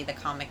highly the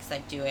comics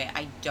that do it.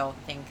 I don't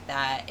think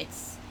that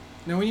it's...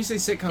 Now, when you say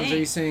sitcoms, are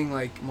you saying,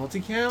 like,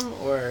 multicam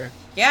or...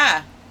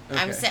 Yeah. Okay.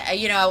 I'm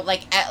saying,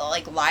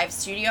 like live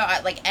studio,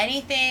 like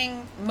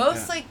anything,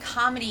 most like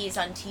comedies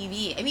on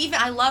TV. I mean, even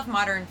I love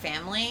Modern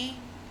Family,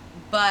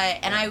 but,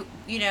 and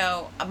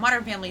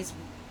Modern Family's,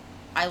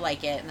 I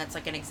like it, and that's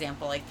like an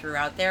example I threw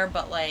out there,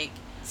 but like...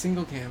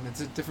 Single cam,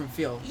 it's a different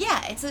feel.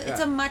 Yeah, it's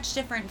a much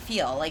different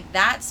feel. Like,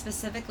 that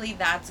specifically,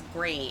 that's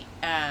great.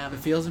 It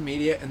feels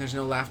immediate, and there's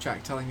no laugh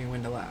track telling me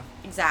when to laugh.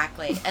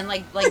 Exactly. And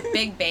like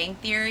Big Bang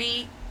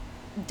Theory...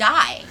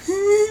 die.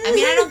 I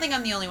mean, I don't think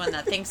I'm the only one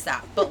that thinks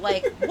that, but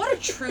like, what a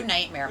true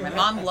nightmare. My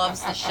mom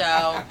loves the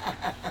show.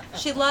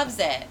 She loves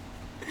it.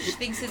 She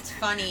thinks it's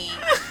funny.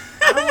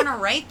 I don't want to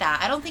write that.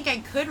 I don't think I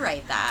could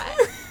write that.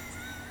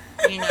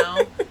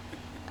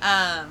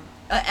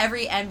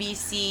 Every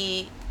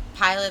NBC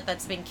pilot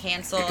that's been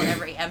canceled,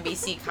 every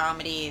NBC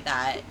comedy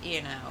that,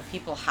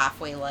 people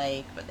halfway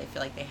like, but they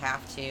feel like they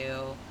have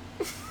to.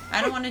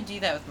 I don't want to do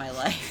that with my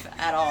life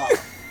at all.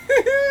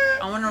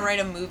 I want to write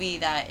a movie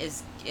that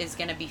is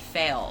going to be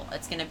fail.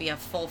 It's going to be a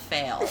full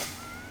fail.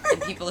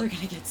 And people are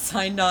going to get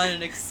signed on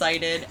and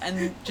excited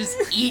and just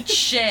eat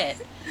shit.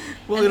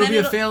 Well, it'll be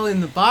a fail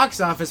in the box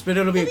office, but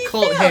it'll be a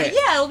cult hit.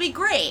 Yeah, it'll be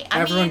great.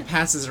 Everyone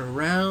passes it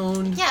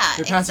around. Yeah,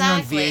 they're passing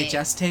around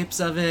VHS tapes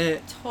of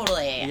it.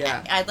 Totally.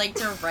 Yeah. I'd like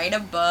to write a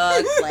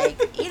book. Like,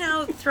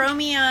 throw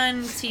me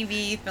on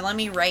TV, but let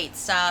me write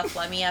stuff.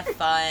 Let me have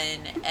fun.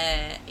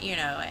 And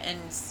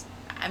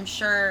I'm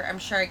sure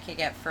I could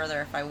get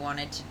further if I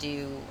wanted to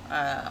do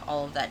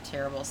all of that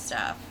terrible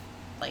stuff,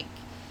 like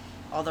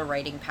all the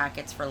writing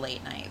packets for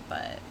late night.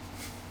 But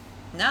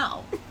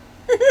no,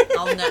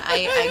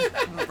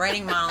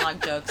 writing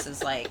monologue jokes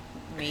is like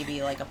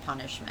maybe like a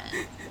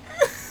punishment.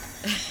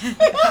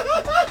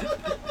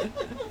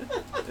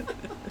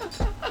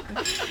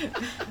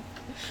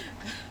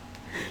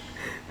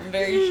 I'm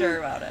very sure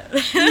about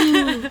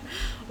it.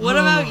 What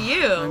about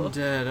you? I'm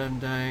dead. I'm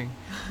dying.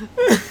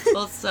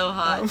 Well, it's so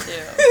hot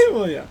too.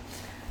 Well, yeah.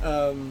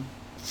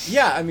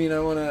 Yeah, I mean, I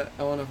wanna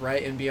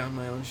write and be on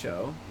my own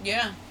show.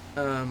 Yeah.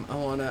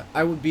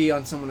 I would be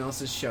on someone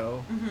else's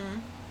show.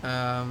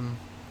 Mm-hmm.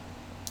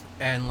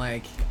 And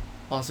like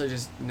also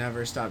just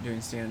never stop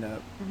doing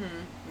stand-up.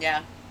 Mm-hmm.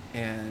 Yeah.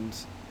 And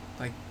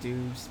like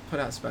put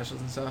out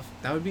specials and stuff.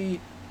 That would be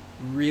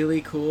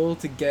really cool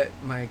to get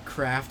my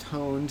craft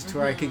honed to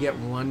where I could get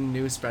one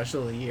new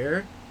special a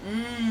year.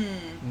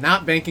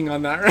 Not banking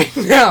on that right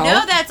now.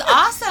 No, that's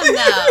awesome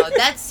though.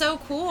 That's so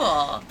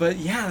cool. But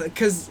yeah,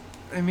 because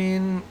I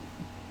mean,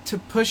 to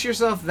push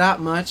yourself that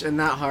much and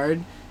that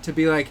hard to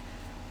be like,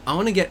 I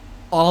want to get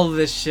all of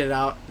this shit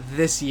out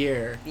this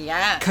year.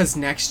 Yeah. Because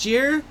next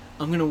year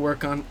I'm gonna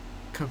work on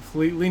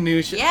completely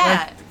new shit.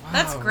 Yeah, like, wow,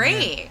 that's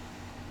great.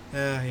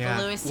 Yeah.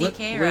 The Louis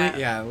C.K. rap.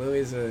 Yeah, Louis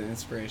is an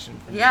inspiration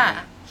for me.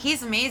 Yeah,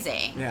 he's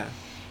amazing. Yeah.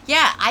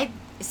 Yeah, I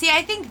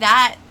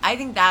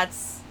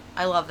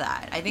love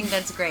that. I think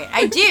that's great.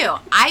 I do.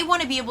 I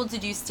want to be able to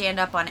do stand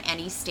up on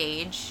any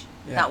stage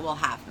that will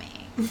have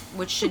me,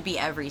 which should be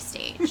every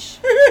stage.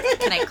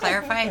 Can I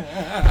clarify? No.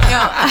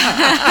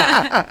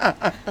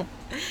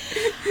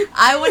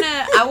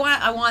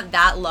 I want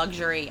that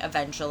luxury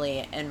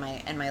eventually in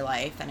my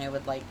life, and I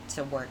would like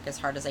to work as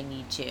hard as I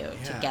need to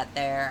get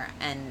there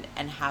and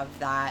have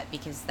that,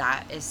 because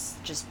that is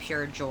just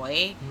pure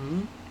joy.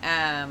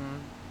 Mm-hmm.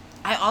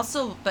 I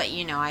also, but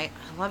I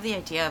love the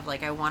idea of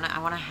like I want to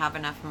have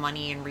enough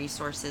money and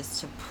resources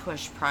to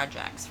push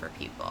projects for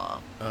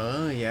people.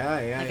 Oh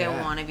yeah.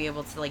 I want to be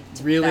able to like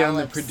really on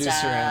the producer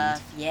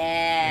stuff. end.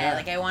 Yeah,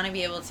 like I want to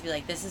be able to be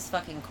like, this is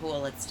fucking cool.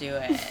 Let's do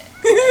it.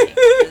 Like,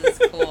 this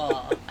is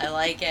cool. I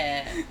like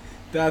it.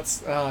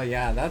 That's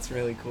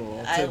really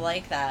cool. I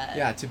like that.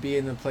 Yeah, to be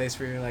in the place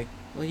where you're like,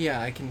 well, yeah,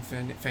 I can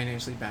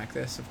financially back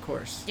this, of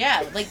course.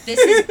 Yeah, like this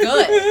is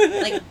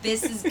good. Like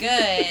this is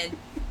good.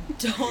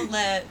 Don't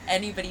let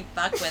anybody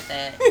fuck with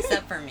it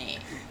except for me.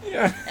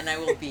 Yeah. And I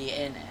will be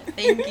in it.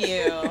 Thank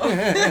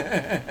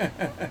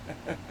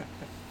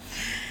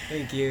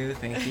you.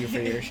 Thank you for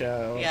your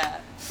show.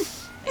 Yeah.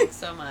 Thanks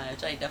so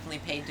much. I definitely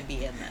paid to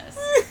be in this.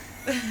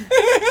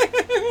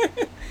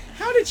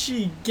 How did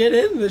she get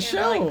in the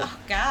show? Like, oh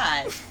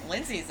God,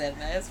 Lindsay's in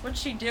this. What's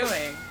she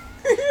doing?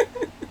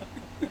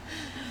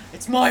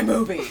 It's my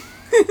movie.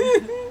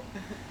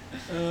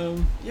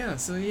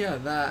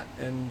 That,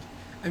 and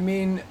I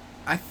mean,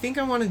 I think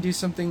I want to do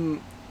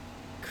something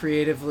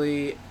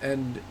creatively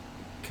and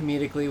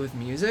comedically with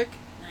music.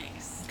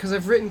 Nice. Because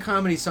I've written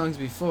comedy songs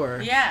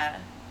before. Yeah.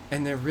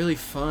 And they're really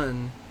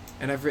fun.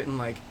 And I've written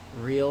like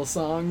real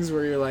songs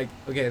where you're like,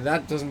 okay,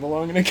 that doesn't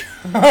belong in a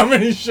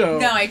comedy show.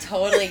 No, I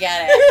totally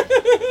get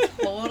it.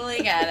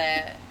 Totally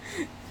get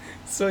it.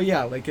 So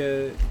yeah, like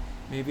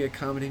maybe a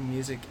comedy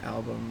music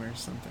album or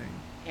something.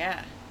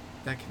 Yeah.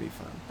 That could be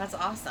fun. That's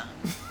awesome.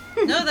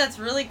 No, that's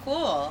really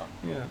cool.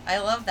 Yeah. I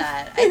love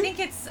that. I think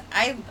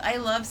I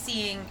love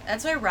seeing,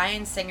 that's why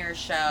Ryan Singer's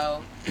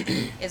show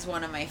is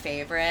one of my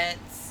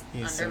favorites.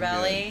 He's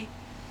Underbelly. So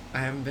I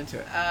haven't been to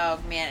it. Oh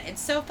man,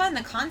 it's so fun.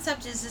 The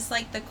concept is just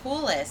like the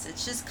coolest.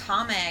 It's just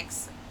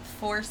comics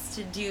forced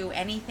to do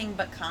anything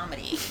but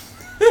comedy.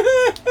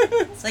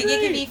 It's like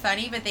it can be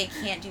funny, but they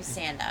can't do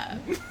stand up.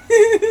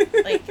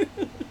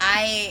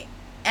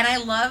 I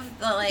love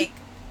the like,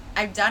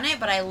 I've done it,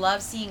 but I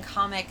love seeing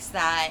comics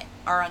that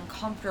are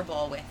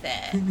uncomfortable with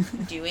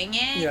it, doing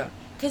it. Yeah.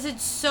 Because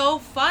it's so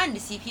fun to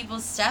see people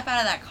step out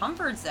of that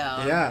comfort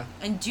zone. Yeah.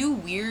 And do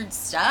weird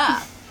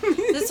stuff.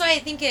 That's why I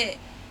think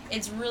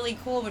it's really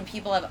cool when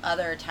people have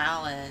other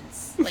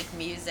talents, like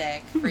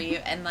music, for you,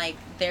 and like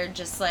they're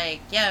just like,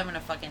 yeah, I'm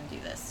gonna fucking do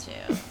this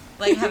too.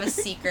 Like have a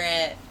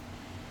secret.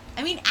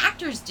 I mean,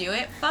 actors do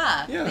it.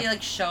 Fuck. Yeah. They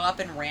like show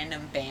up in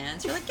random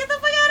bands. You're like, get the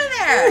fuck out of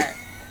there.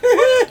 What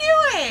are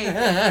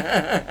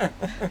you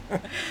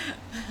doing?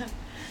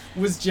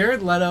 Was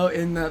Jared Leto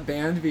in that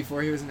band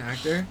before he was an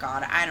actor?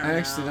 God, I don't know. I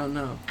actually don't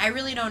know. I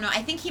really don't know.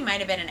 I think he might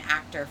have been an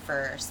actor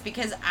first,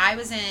 because I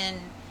was in,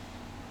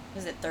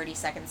 was it 30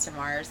 Seconds to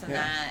Mars and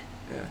that?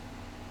 Yeah.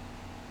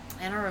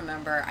 I don't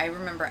remember. I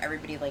remember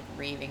everybody like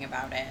raving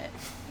about it,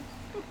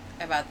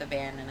 about the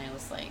band, and I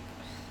was like,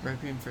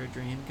 Requiem for a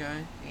Dream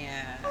guy?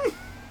 yeah.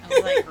 I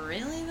was like,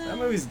 really though? That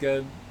movie's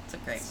good. It's a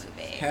great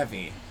movie.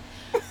 Heavy.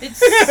 It's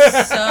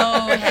so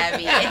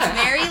heavy. It's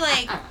very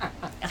like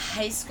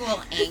high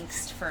school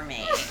angst for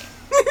me.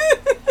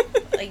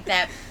 Like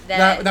that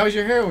was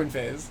your heroin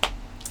phase.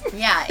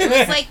 Yeah, it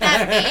was like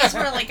that phase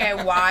where like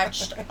I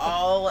watched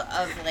all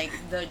of like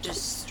the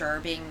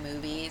disturbing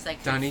movies I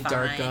could Donnie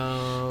find.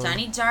 Darko.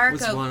 Donnie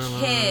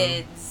Darko,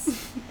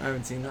 Kids. I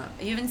haven't seen that.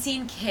 You haven't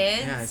seen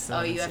Kids? Yeah, I still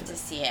haven't you have to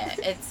see it.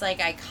 It's like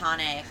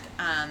iconic.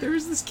 There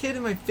was this kid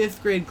in my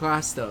 5th grade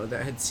class though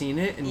that had seen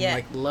it and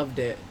like loved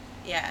it.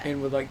 Yeah.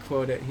 And would like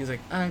quote it. He's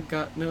like, "I've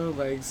got no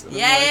legs." And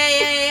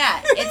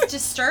yeah. It's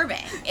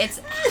disturbing. It's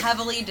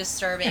heavily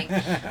disturbing.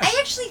 I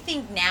actually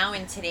think now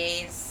in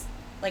today's,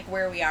 like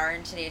where we are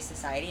in today's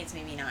society, it's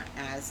maybe not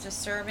as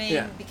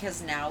disturbing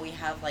because now we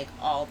have like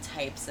all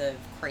types of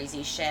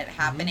crazy shit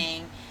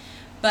happening.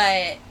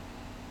 But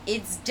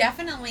it's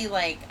definitely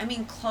like, I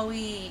mean,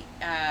 Chloe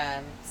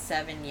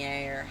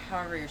Sevigny, or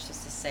however you're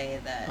supposed to say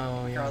that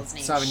girl's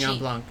name. Sauvignon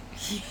Blanc.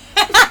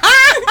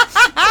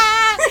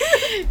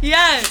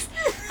 Yes.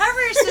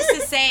 However you're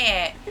supposed to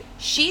say it,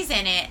 she's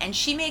in it, and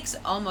she makes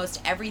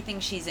almost everything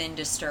she's in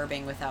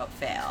disturbing without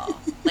fail.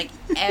 Like,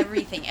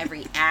 everything,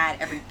 every ad,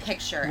 every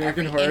picture,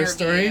 American every Horror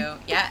interview. Story?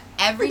 Yeah,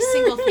 every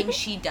single thing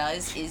she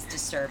does is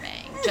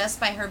disturbing, just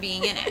by her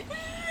being in it.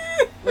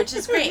 Which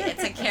is great.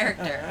 It's a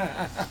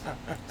character.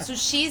 So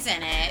she's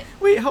in it.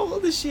 Wait, how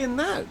old is she in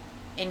that?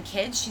 In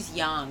Kids, she's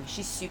young.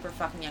 She's super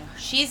fucking young.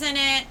 She's in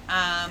it.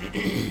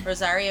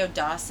 Rosario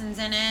Dawson's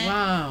in it.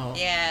 Wow.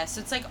 Yeah, so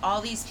it's like all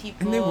these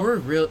people. And they were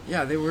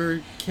they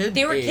were kids.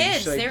 They were age.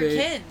 kids. Like they were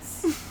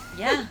kids.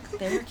 Yeah,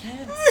 they were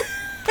kids.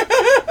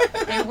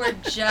 They were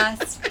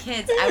just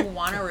kids. I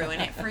want to ruin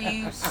it for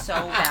you so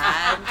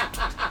bad.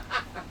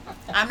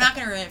 I'm not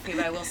going to ruin it for you,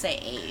 but I will say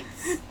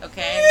AIDS.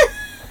 Okay?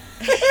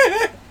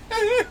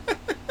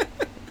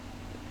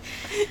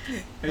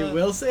 I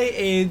will say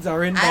AIDS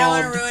are involved. I don't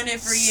want to ruin it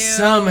for you.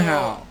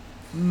 Somehow.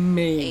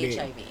 Maybe.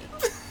 HIV.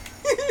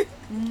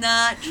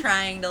 Not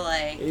trying to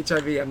like.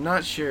 HIV, I'm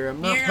not sure.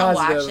 I'm not You're gonna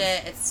positive. watch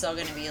it. It's still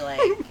gonna be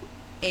like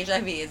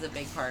HIV is a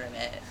big part of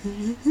it.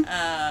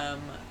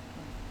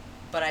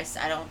 But I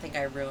don't think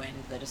I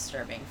ruined the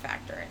disturbing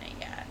factor in it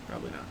yet.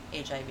 Probably not.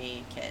 HIV,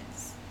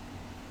 kids,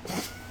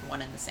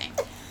 one and the same.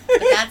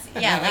 But that's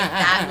like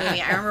that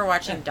movie. I remember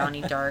watching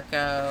Donnie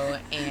Darko,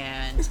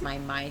 and my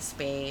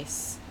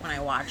MySpace. When I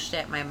watched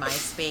it, my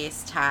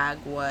MySpace tag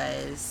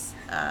was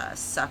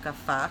 "suck a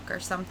fuck"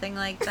 or something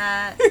like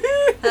that.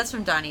 That's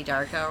from Donnie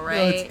Darko, right?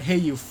 No, it's Hey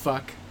You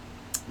Fuck.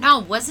 No,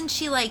 wasn't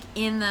she like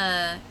in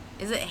the?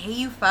 Is it Hey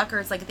You Fuck, or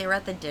it's like they were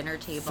at the dinner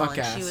table Fuck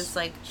and ass. she was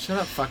like, Shut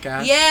up, fuck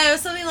ass. yeah, it was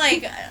something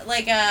like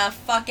a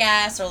fuck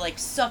ass or like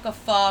suck a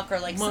fuck or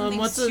like Mom, something.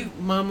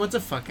 what's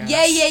a fuck ass?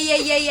 Yeah.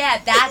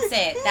 That's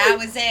it. That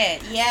was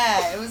it.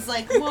 Yeah, it was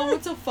like, Mom,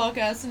 what's a fuck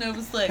ass? And I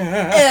was like,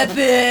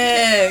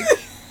 epic.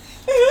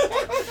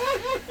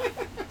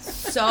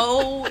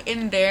 So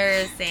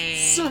embarrassing.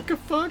 Suck a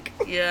fuck?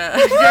 Yeah.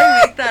 Did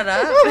I make that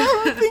up?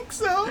 I think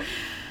so.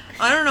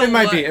 I don't know. It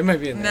might be in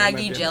there.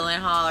 Maggie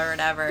Gyllenhaal or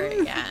whatever.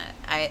 Yeah.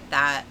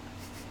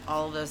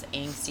 All of those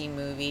angsty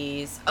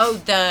movies. Oh,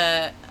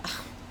 that's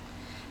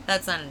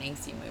not an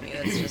angsty movie.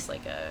 That's just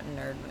like a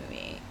nerd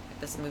movie.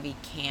 This movie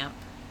Camp.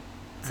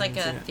 It's like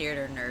a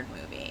theater nerd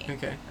movie.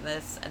 Okay.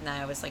 And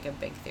I was like a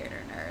big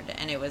theater nerd,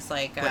 and it was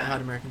like Wet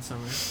Hot American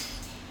Summer.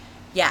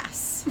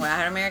 Yes, Wet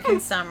Hot American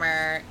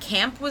Summer.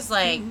 Camp was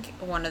like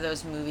one of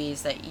those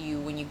movies that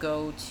when you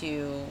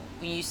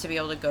used to be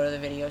able to go to the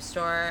video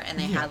store, and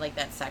they had like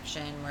that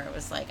section where it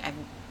was like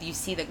you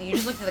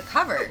just looked at the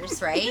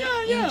covers, right?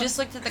 Yeah. You just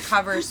looked at the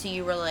covers, so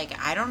you were like,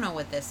 I don't know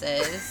what this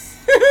is.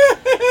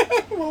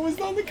 What was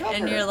on the cover?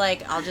 And you're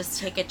like, I'll just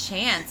take a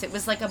chance. It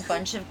was like a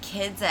bunch of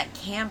kids at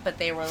camp, but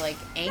they were like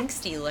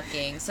angsty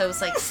looking, so it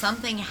was like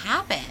something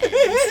happened.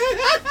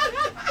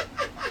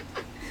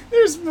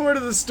 There's more to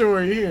the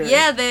story here.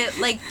 Yeah,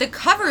 the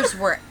covers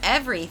were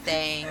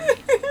everything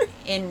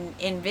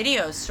in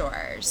video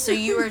stores. So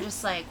you were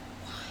just like,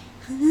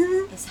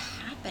 what is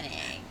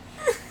happening?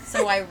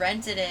 So I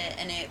rented it,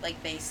 and it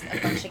a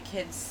bunch of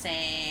kids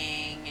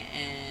sang,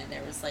 and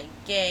there was like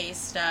gay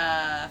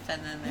stuff,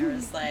 and then there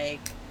was like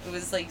it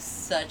was like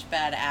such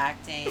bad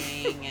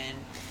acting, and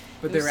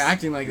but they were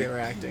acting like they were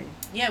acting.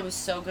 Yeah, it was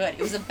so good. It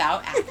was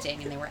about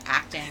acting, and they were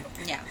acting.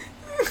 Yeah.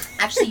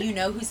 Actually, you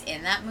know who's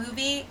in that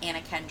movie?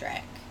 Anna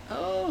Kendrick.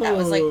 Oh. That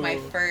was like my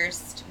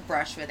first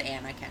brush with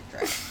Anna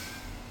Kendrick.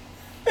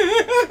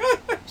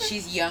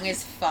 She's young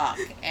as fuck,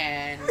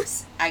 and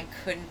I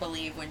couldn't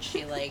believe when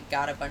she like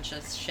got a bunch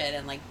of shit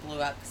and like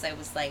blew up, because I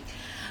was like,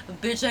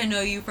 bitch, I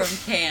know you from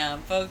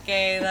camp,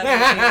 okay? That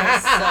movie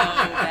was so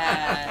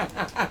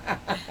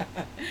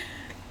bad.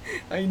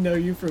 I know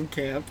you from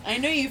camp. I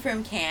know you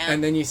from camp.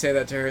 And then you say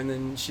that to her, and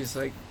then she's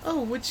like,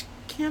 oh, which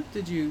camp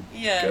did you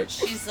go?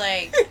 She's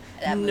like,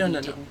 that movie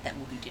didn't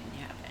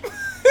happen.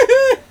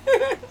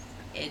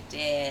 It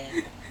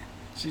did.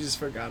 She just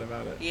forgot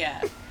about it.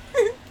 Yeah.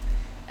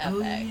 Oh,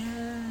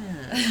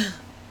 yeah. Oh,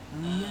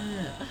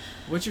 yeah.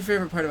 What's your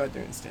favorite part about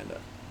doing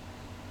stand-up?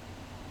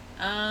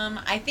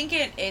 I think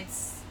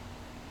it's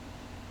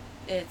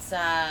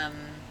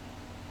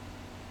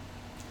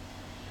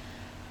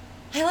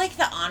I like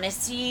the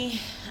honesty.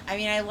 I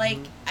mean, I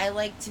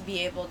like to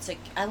be able to.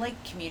 I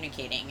like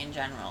communicating in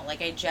general.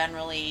 Like I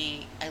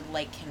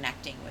like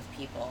connecting with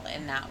people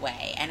in that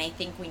way. And I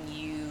think when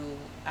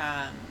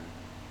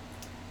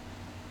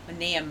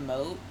they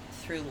emote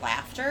through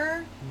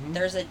laughter,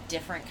 there's a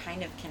different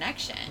kind of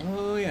connection.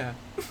 Oh yeah.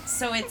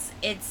 So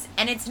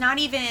it's not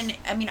even.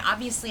 I mean,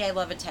 obviously, I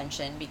love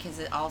attention because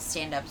all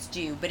stand-ups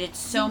do. But it's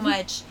so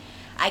much.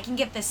 I can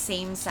get the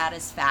same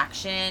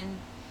satisfaction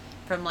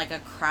from like a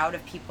crowd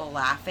of people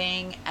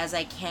laughing as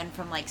I can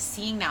from like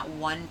seeing that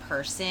one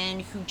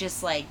person who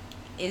just like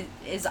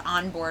is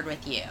on board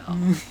with you.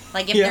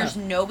 Like if there's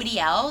nobody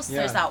else,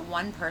 there's that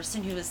one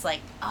person who is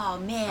like, oh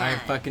man, I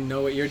fucking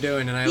know what you're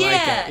doing and I like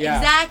it. Yeah,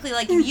 exactly.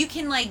 Like if you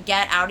can like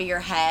get out of your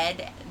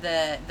head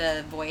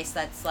the voice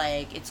that's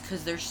like, it's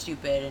because they're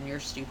stupid and you're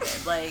stupid.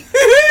 Like,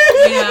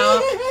 you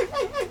know,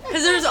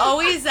 because there's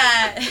always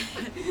that.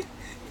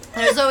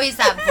 There's always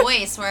that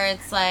voice where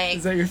it's like...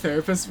 Is that your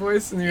therapist's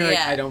voice? And you're like,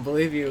 I don't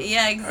believe you.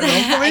 Yeah, exactly.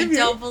 I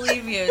don't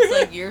believe you. It's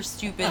like, you're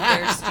stupid,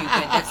 they're stupid.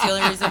 That's the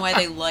only reason why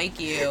they like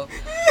you.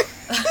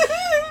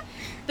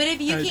 But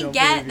if you can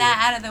get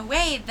that out of the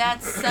way,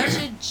 that's such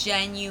a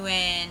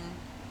genuine...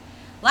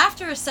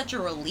 Laughter is such a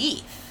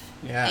relief.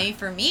 Yeah. I mean,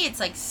 for me, it's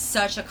like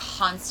such a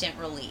constant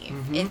relief.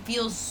 Mm-hmm. It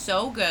feels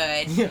so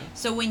good. Yeah.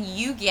 So when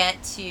you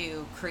get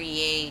to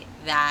create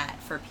that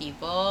for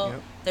people,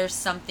 Yep. there's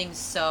something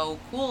so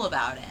cool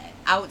about it.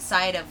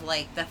 Outside of,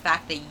 like, the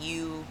fact that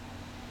you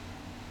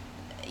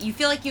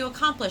feel like you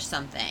accomplished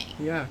something.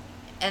 Yeah.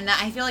 And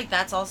I feel like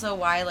that's also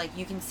why, like,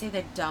 you can say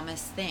the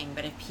dumbest thing,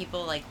 but if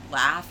people, like,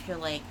 laugh, you're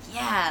like,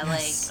 yeah,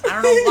 yes. like,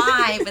 I don't know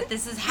why, but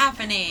this is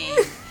happening.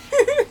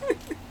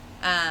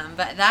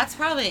 But that's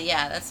probably,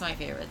 that's my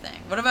favorite thing.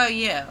 What about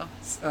you?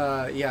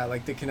 Yeah,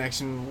 like the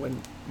connection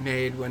when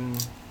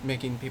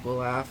making people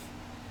laugh.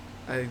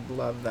 I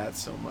love that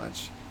so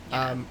much.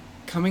 Yeah.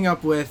 Coming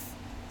up with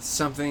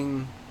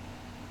something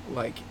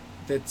like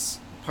that's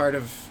part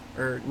of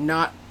or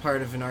not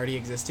part of an already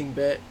existing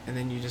bit, and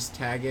then you just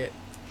tag it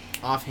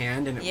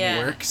offhand and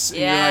it works. And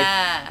you're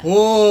like,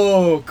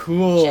 whoa,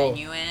 cool.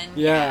 Genuine.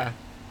 Yeah.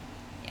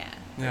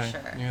 For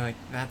sure. And you're like,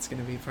 that's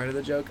going to be part of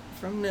the joke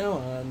from now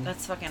on.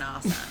 That's fucking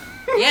awesome.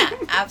 Yeah,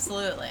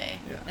 absolutely.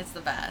 Yeah. It's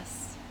the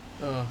best.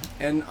 Oh,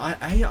 and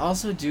I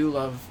also do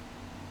love,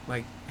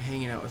 like,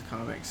 hanging out with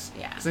comics.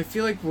 Yeah. Because I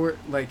feel like we're,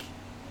 like,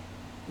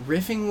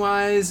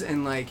 riffing-wise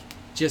and, like,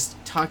 just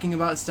talking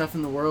about stuff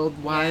in the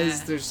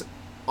world-wise, there's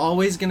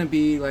always going to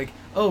be, like,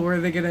 oh, where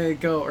are they going to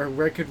go, or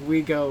where could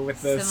we go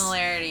with this?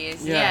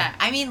 Similarities. Yeah.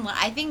 I mean,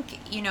 I think,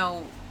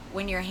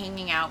 when you're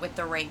hanging out with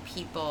the right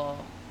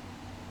people...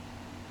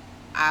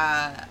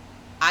 I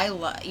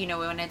love,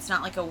 when it's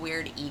not like a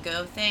weird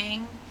ego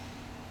thing,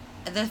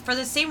 for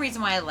the same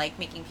reason why I like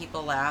making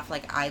people laugh,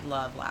 like, I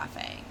love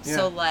laughing. Yeah.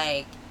 So,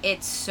 like,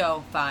 it's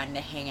so fun to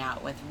hang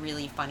out with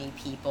really funny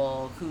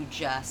people who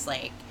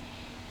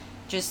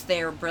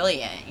they're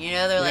brilliant,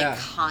 they're, like,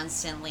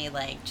 constantly,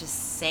 like,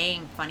 just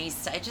saying funny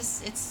stuff.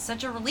 It's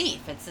such a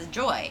relief. It's a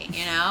joy,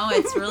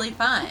 It's really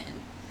fun.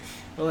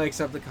 Well, I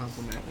accept the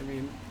compliment. I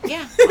mean...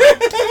 Yeah.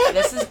 Well,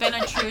 this has been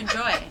a true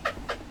joy.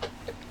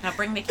 Now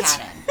bring the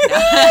cat in.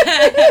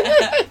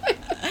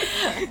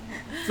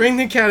 Bring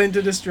the cat in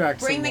to distract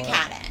Bring someone. the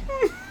cat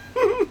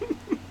in.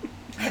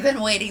 I've been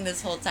waiting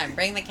this whole time.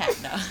 Bring the cat.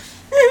 No.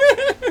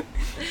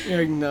 You're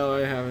like, no,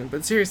 I haven't.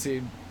 But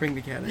seriously, bring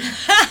the cat in.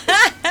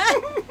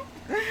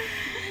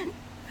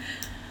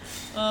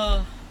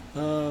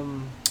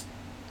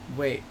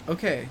 Wait.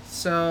 Okay.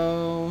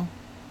 So,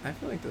 I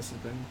feel like this has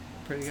been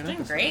a pretty good episode.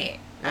 It's been great.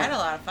 Yeah. I had a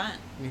lot of fun.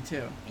 Me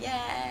too.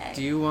 Yay.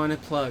 Do you want to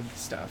plug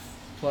stuff?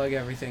 Plug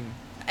everything.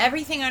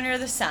 Everything under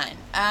the sun.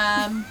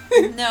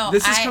 No.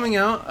 This is coming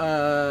out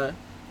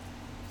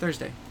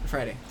Thursday or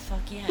Friday.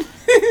 Fuck yeah.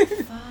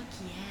 Fuck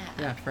yeah.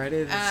 Yeah,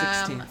 Friday the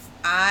 16th.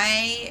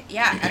 I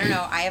don't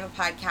know. I have a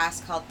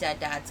podcast called Dead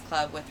Dad's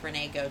Club with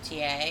Renee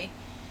Gautier.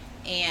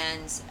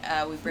 And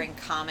we bring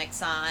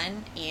comics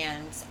on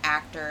and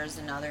actors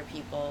and other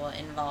people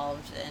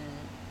involved in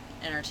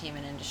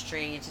entertainment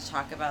industry to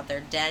talk about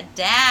their dead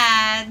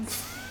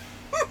dads.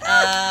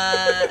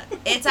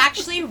 It's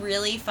actually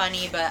really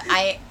funny, but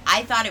I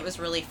thought it was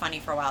really funny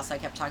for a while, so I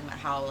kept talking about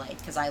how, like,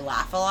 because I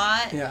laugh a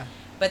lot. Yeah.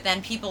 But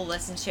then people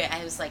listen to it,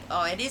 and I was like,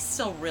 oh, it is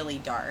still really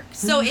dark.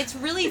 So it's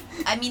really,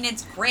 I mean,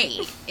 it's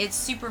great. It's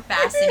super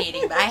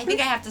fascinating, but I think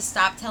I have to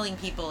stop telling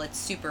people it's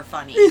super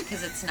funny,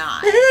 because it's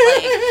not. Like,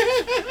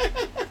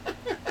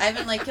 I've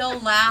been like, you'll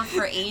laugh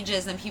for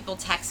ages, and people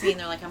text me, and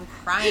they're like, I'm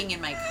crying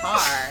in my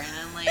car. And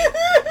I'm like,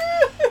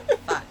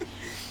 fuck.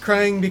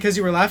 Crying because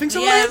you were laughing so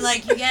much? Yeah, I'm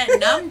like, you get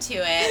numb to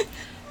it.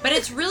 But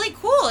it's really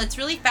cool. It's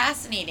really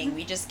fascinating.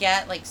 We just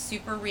get, like,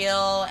 super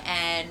real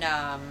and,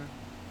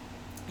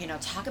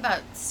 talk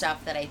about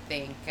stuff that I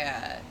think,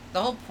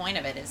 the whole point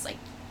of it is, like,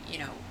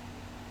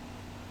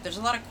 there's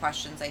a lot of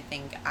questions I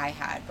think I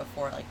had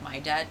before, like, my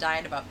dad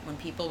died about when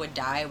people would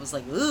die. I was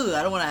like, ooh,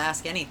 I don't want to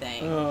ask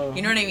anything. Oh,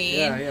 you know what I mean?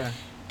 Yeah.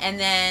 And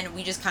then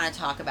we just kind of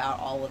talk about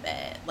all of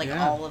it. Like,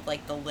 all of,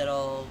 like, the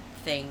little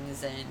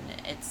things, and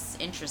it's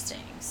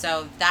interesting.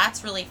 So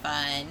that's really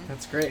fun.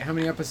 That's great. How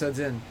many episodes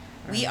in?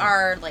 We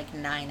are, like,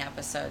 9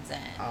 episods in.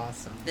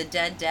 Awesome. The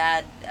Dead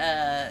Dad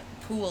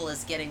pool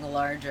is getting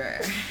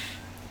larger.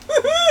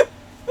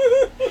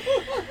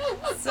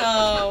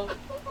 So,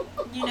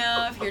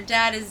 if your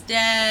dad is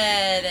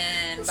dead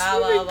and blah,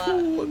 blah, blah.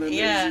 Cool.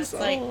 It's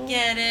like,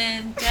 get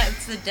in.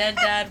 It's the Dead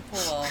Dad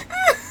pool.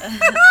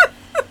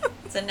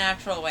 It's a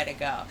natural way to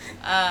go.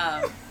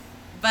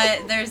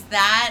 But there's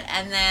that,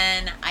 and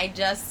then I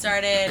just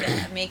started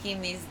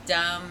making these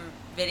dumb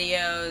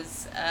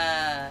videos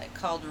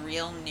called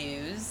Real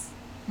News.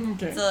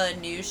 Okay. It's a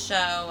news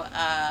show.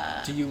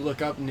 Do you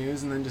look up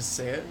news and then just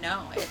say it?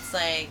 No, it's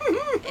like,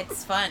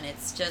 it's fun.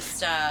 It's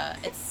just,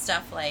 it's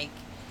stuff like,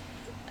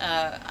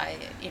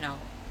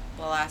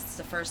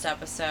 the first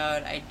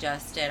episode I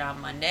just did on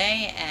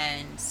Monday,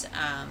 and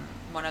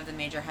one of the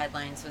major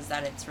headlines was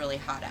that it's really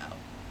hot out.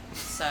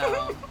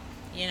 So,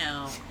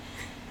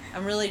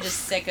 I'm really just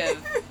sick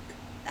of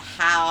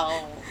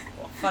how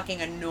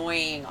fucking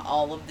annoying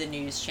all of the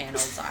news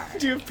channels are.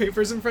 Do you have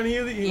papers in front of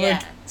you that you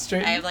like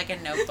straighten? I have like a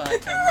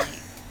notebook.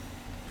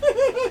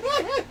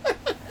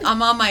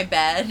 I'm on my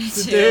bed too.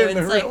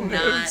 It's like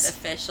not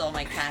official.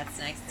 My cat's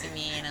next to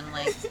me, and I'm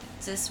like,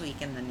 it's this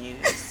week in the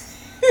news.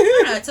 I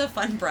don't know, it's a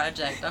fun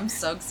project. I'm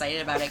so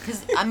excited about it.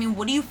 Because, I mean,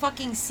 what do you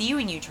fucking see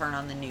when you turn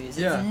on the news?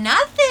 It's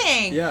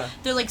nothing. Yeah.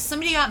 They're like,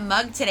 somebody got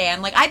mugged today.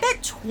 I'm like, I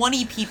bet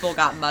 20 people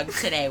got mugged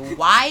today.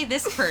 Why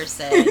this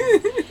person?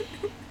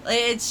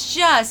 It's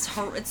just,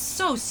 it's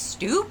so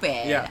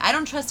stupid. Yeah. I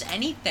don't trust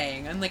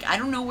anything. I'm like, I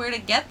don't know where to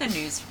get the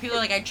news. People are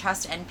like, I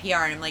trust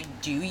NPR. And I'm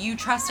like, do you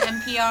trust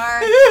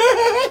NPR?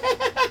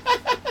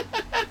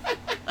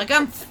 Like,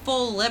 I'm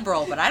full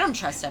liberal, but I don't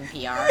trust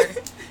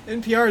NPR.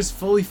 NPR is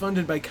fully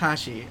funded by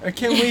Kashi.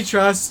 Can we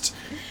trust?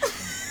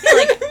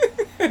 Like,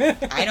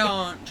 I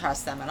don't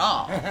trust them at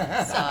all. So,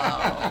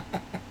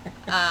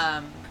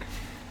 I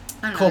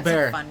don't know.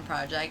 Colbert. It's a fun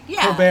project.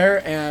 Yeah. Colbert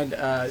and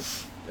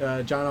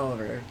John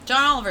Oliver.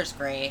 John Oliver's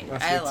great.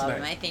 I love tonight.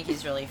 him. I think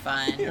he's really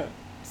fun. Yeah.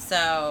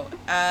 So,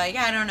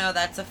 yeah, I don't know.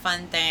 That's a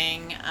fun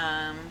thing.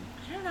 I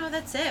don't know.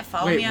 That's it.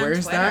 Follow me on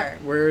where's Twitter.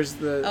 that? Where's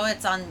the... Oh,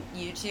 it's on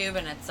YouTube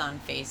and it's on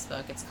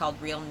Facebook. It's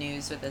called Real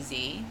News with a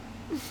Z.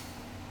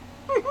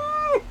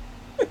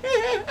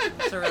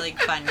 It's a really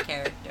fun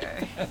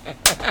character.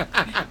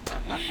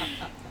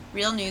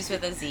 Real News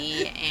with a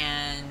Z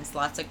and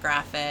lots of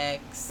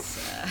graphics.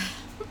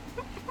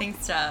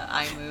 Thanks to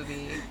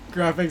iMovie.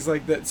 Graphics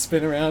like that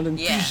spin around and...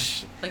 Yeah,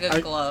 like a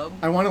globe.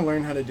 I want to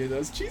learn how to do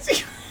those.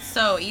 Cheesy.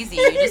 So easy.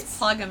 You just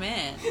plug them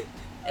in.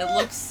 It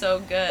looks so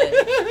good.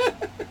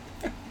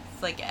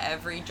 It's like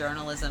every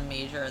journalism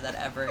major that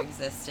ever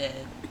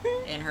existed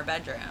in her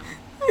bedroom.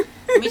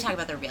 Let me talk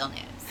about the real news.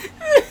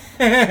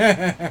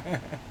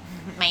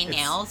 My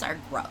nails are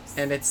gross.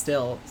 And it's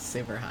still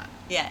super hot.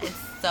 Yeah, it's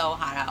so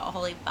hot out.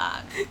 Holy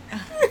fuck.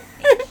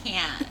 I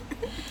can't.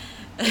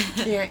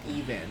 Can't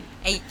even.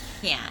 I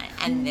can't.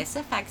 And this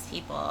affects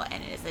people,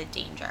 and it is a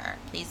danger.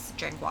 Please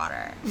drink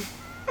water.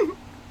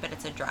 But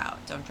it's a drought.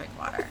 Don't drink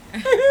water.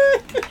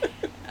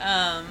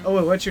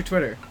 Oh, what's your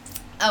Twitter?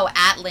 Oh,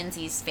 at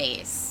Lindsay's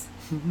Face.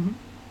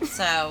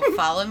 So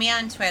follow me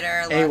on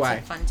Twitter. Lots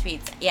of fun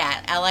tweets.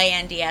 Yeah,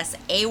 LINDSAYS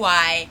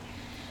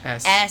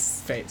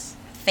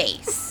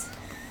Face.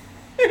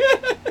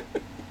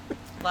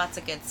 Lots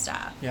of good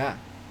stuff. Yeah.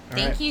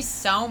 Thank you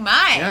so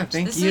much. Yeah,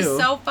 thank you. This was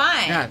so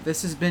fun. Yeah,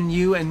 this has been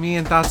you and me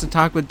and Thoughts and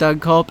Talk with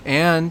Doug Culp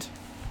and...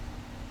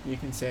 You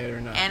can say it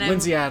or not.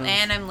 Lindsay Adams.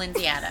 And I'm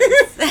Lindsay Adams.